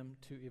helped him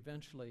to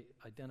eventually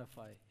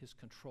identify his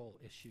control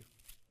issue.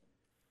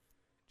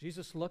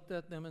 Jesus looked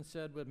at them and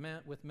said,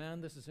 with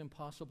man this is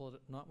impossible,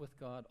 not with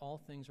God. All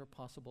things are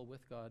possible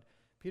with God.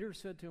 Peter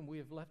said to him, we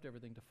have left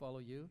everything to follow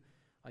you.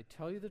 I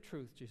tell you the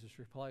truth, Jesus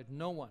replied,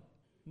 no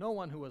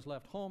one who has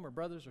left home or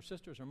brothers or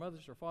sisters or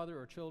mothers or father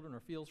or children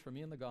or fields for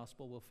me in the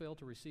gospel will fail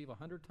to receive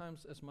 100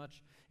 times as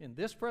much in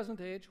this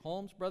present age,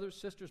 homes, brothers,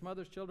 sisters,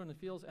 mothers, children, and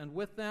fields, and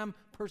with them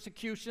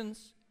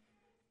persecutions,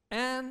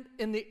 and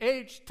in the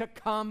age to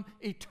come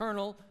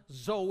eternal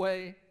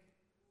Zoe.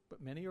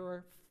 But many who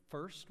are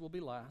first will be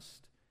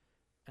last,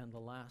 and the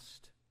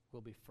last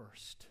will be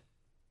first.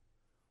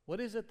 What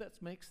is it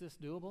that makes this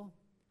doable?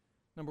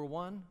 Number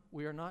one,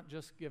 we are not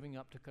just giving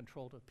up to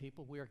control to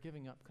people, we are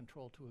giving up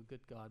control to a good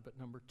God. But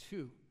number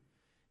two,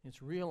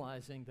 it's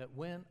realizing that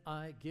when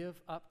I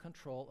give up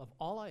control of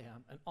all I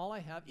am and all I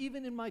have,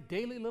 even in my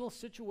daily little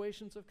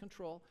situations of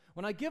control,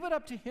 when I give it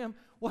up to Him,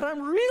 what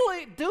I'm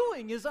really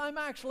doing is I'm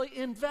actually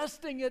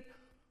investing it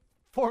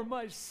for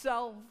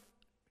myself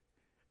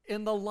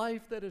in the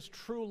life that is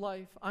true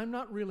life. I'm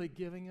not really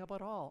giving up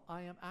at all.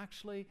 I am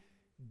actually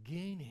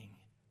gaining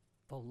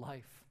the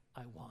life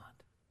I want.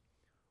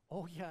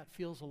 Oh yeah, it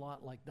feels a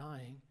lot like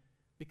dying,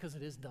 because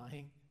it is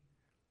dying,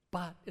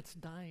 but it's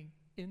dying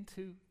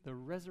into the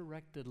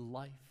resurrected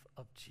life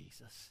of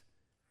Jesus.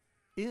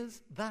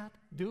 Is that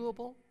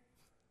doable?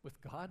 With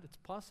God, it's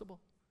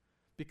possible.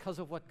 Because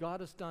of what God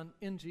has done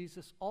in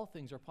Jesus, all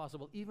things are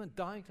possible, even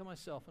dying to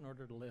myself in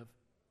order to live.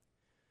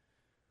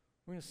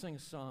 We're going to sing a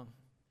song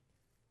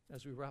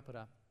as we wrap it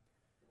up.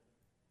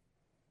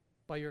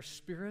 By your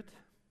Spirit,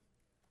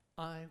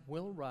 I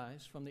will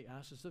rise from the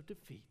ashes of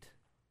defeat.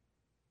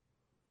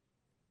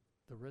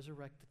 The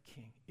resurrected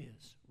King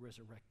is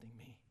resurrecting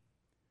me.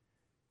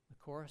 The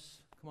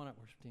chorus, come on up,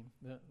 worship team.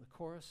 The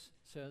chorus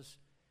says,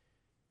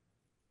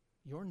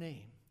 your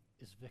name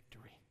is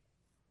victory.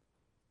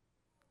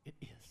 It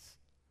is.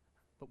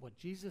 But what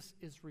Jesus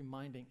is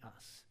reminding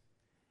us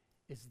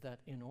is that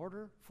in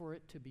order for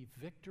it to be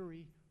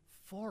victory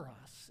for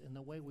us in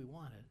the way we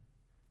want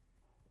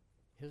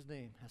it, His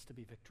name has to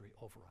be victory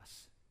over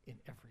us in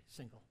every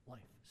single life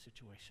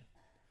situation.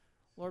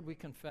 Lord, we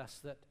confess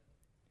that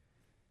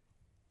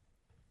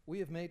we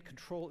have made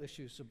control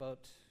issues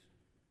about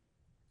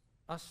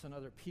us and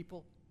other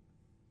people.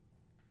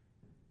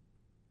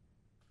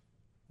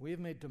 We have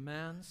made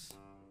demands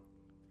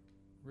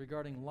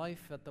regarding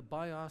life at the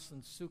bios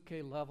and suke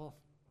level,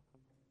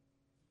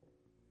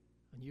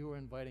 and you are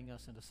inviting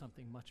us into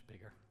something much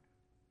bigger.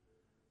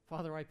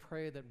 Father, I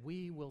pray that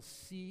we will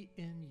see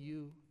in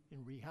you,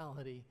 in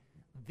reality,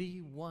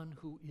 the one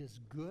who is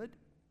good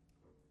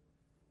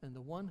and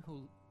the one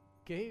who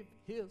gave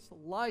his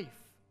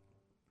life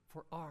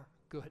for our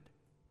good.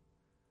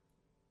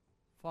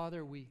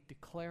 Father, we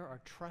declare our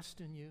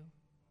trust in you.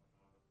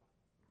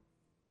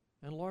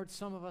 And Lord,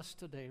 some of us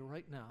today,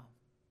 right now,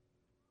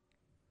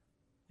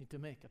 need to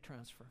make a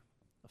transfer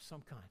of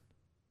some kind.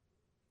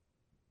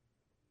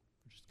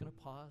 We're just going to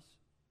pause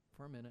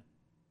for a minute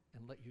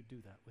and let you do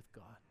that with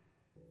God.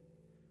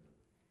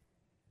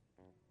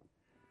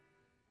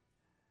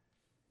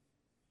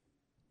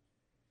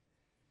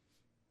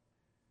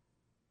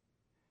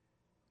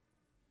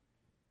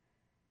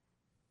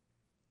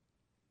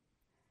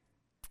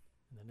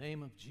 In the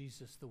name of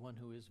Jesus, the one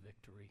who is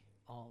victory,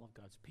 all of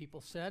God's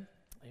people said,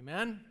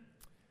 amen.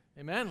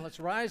 Amen. Let's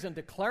rise and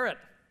declare it.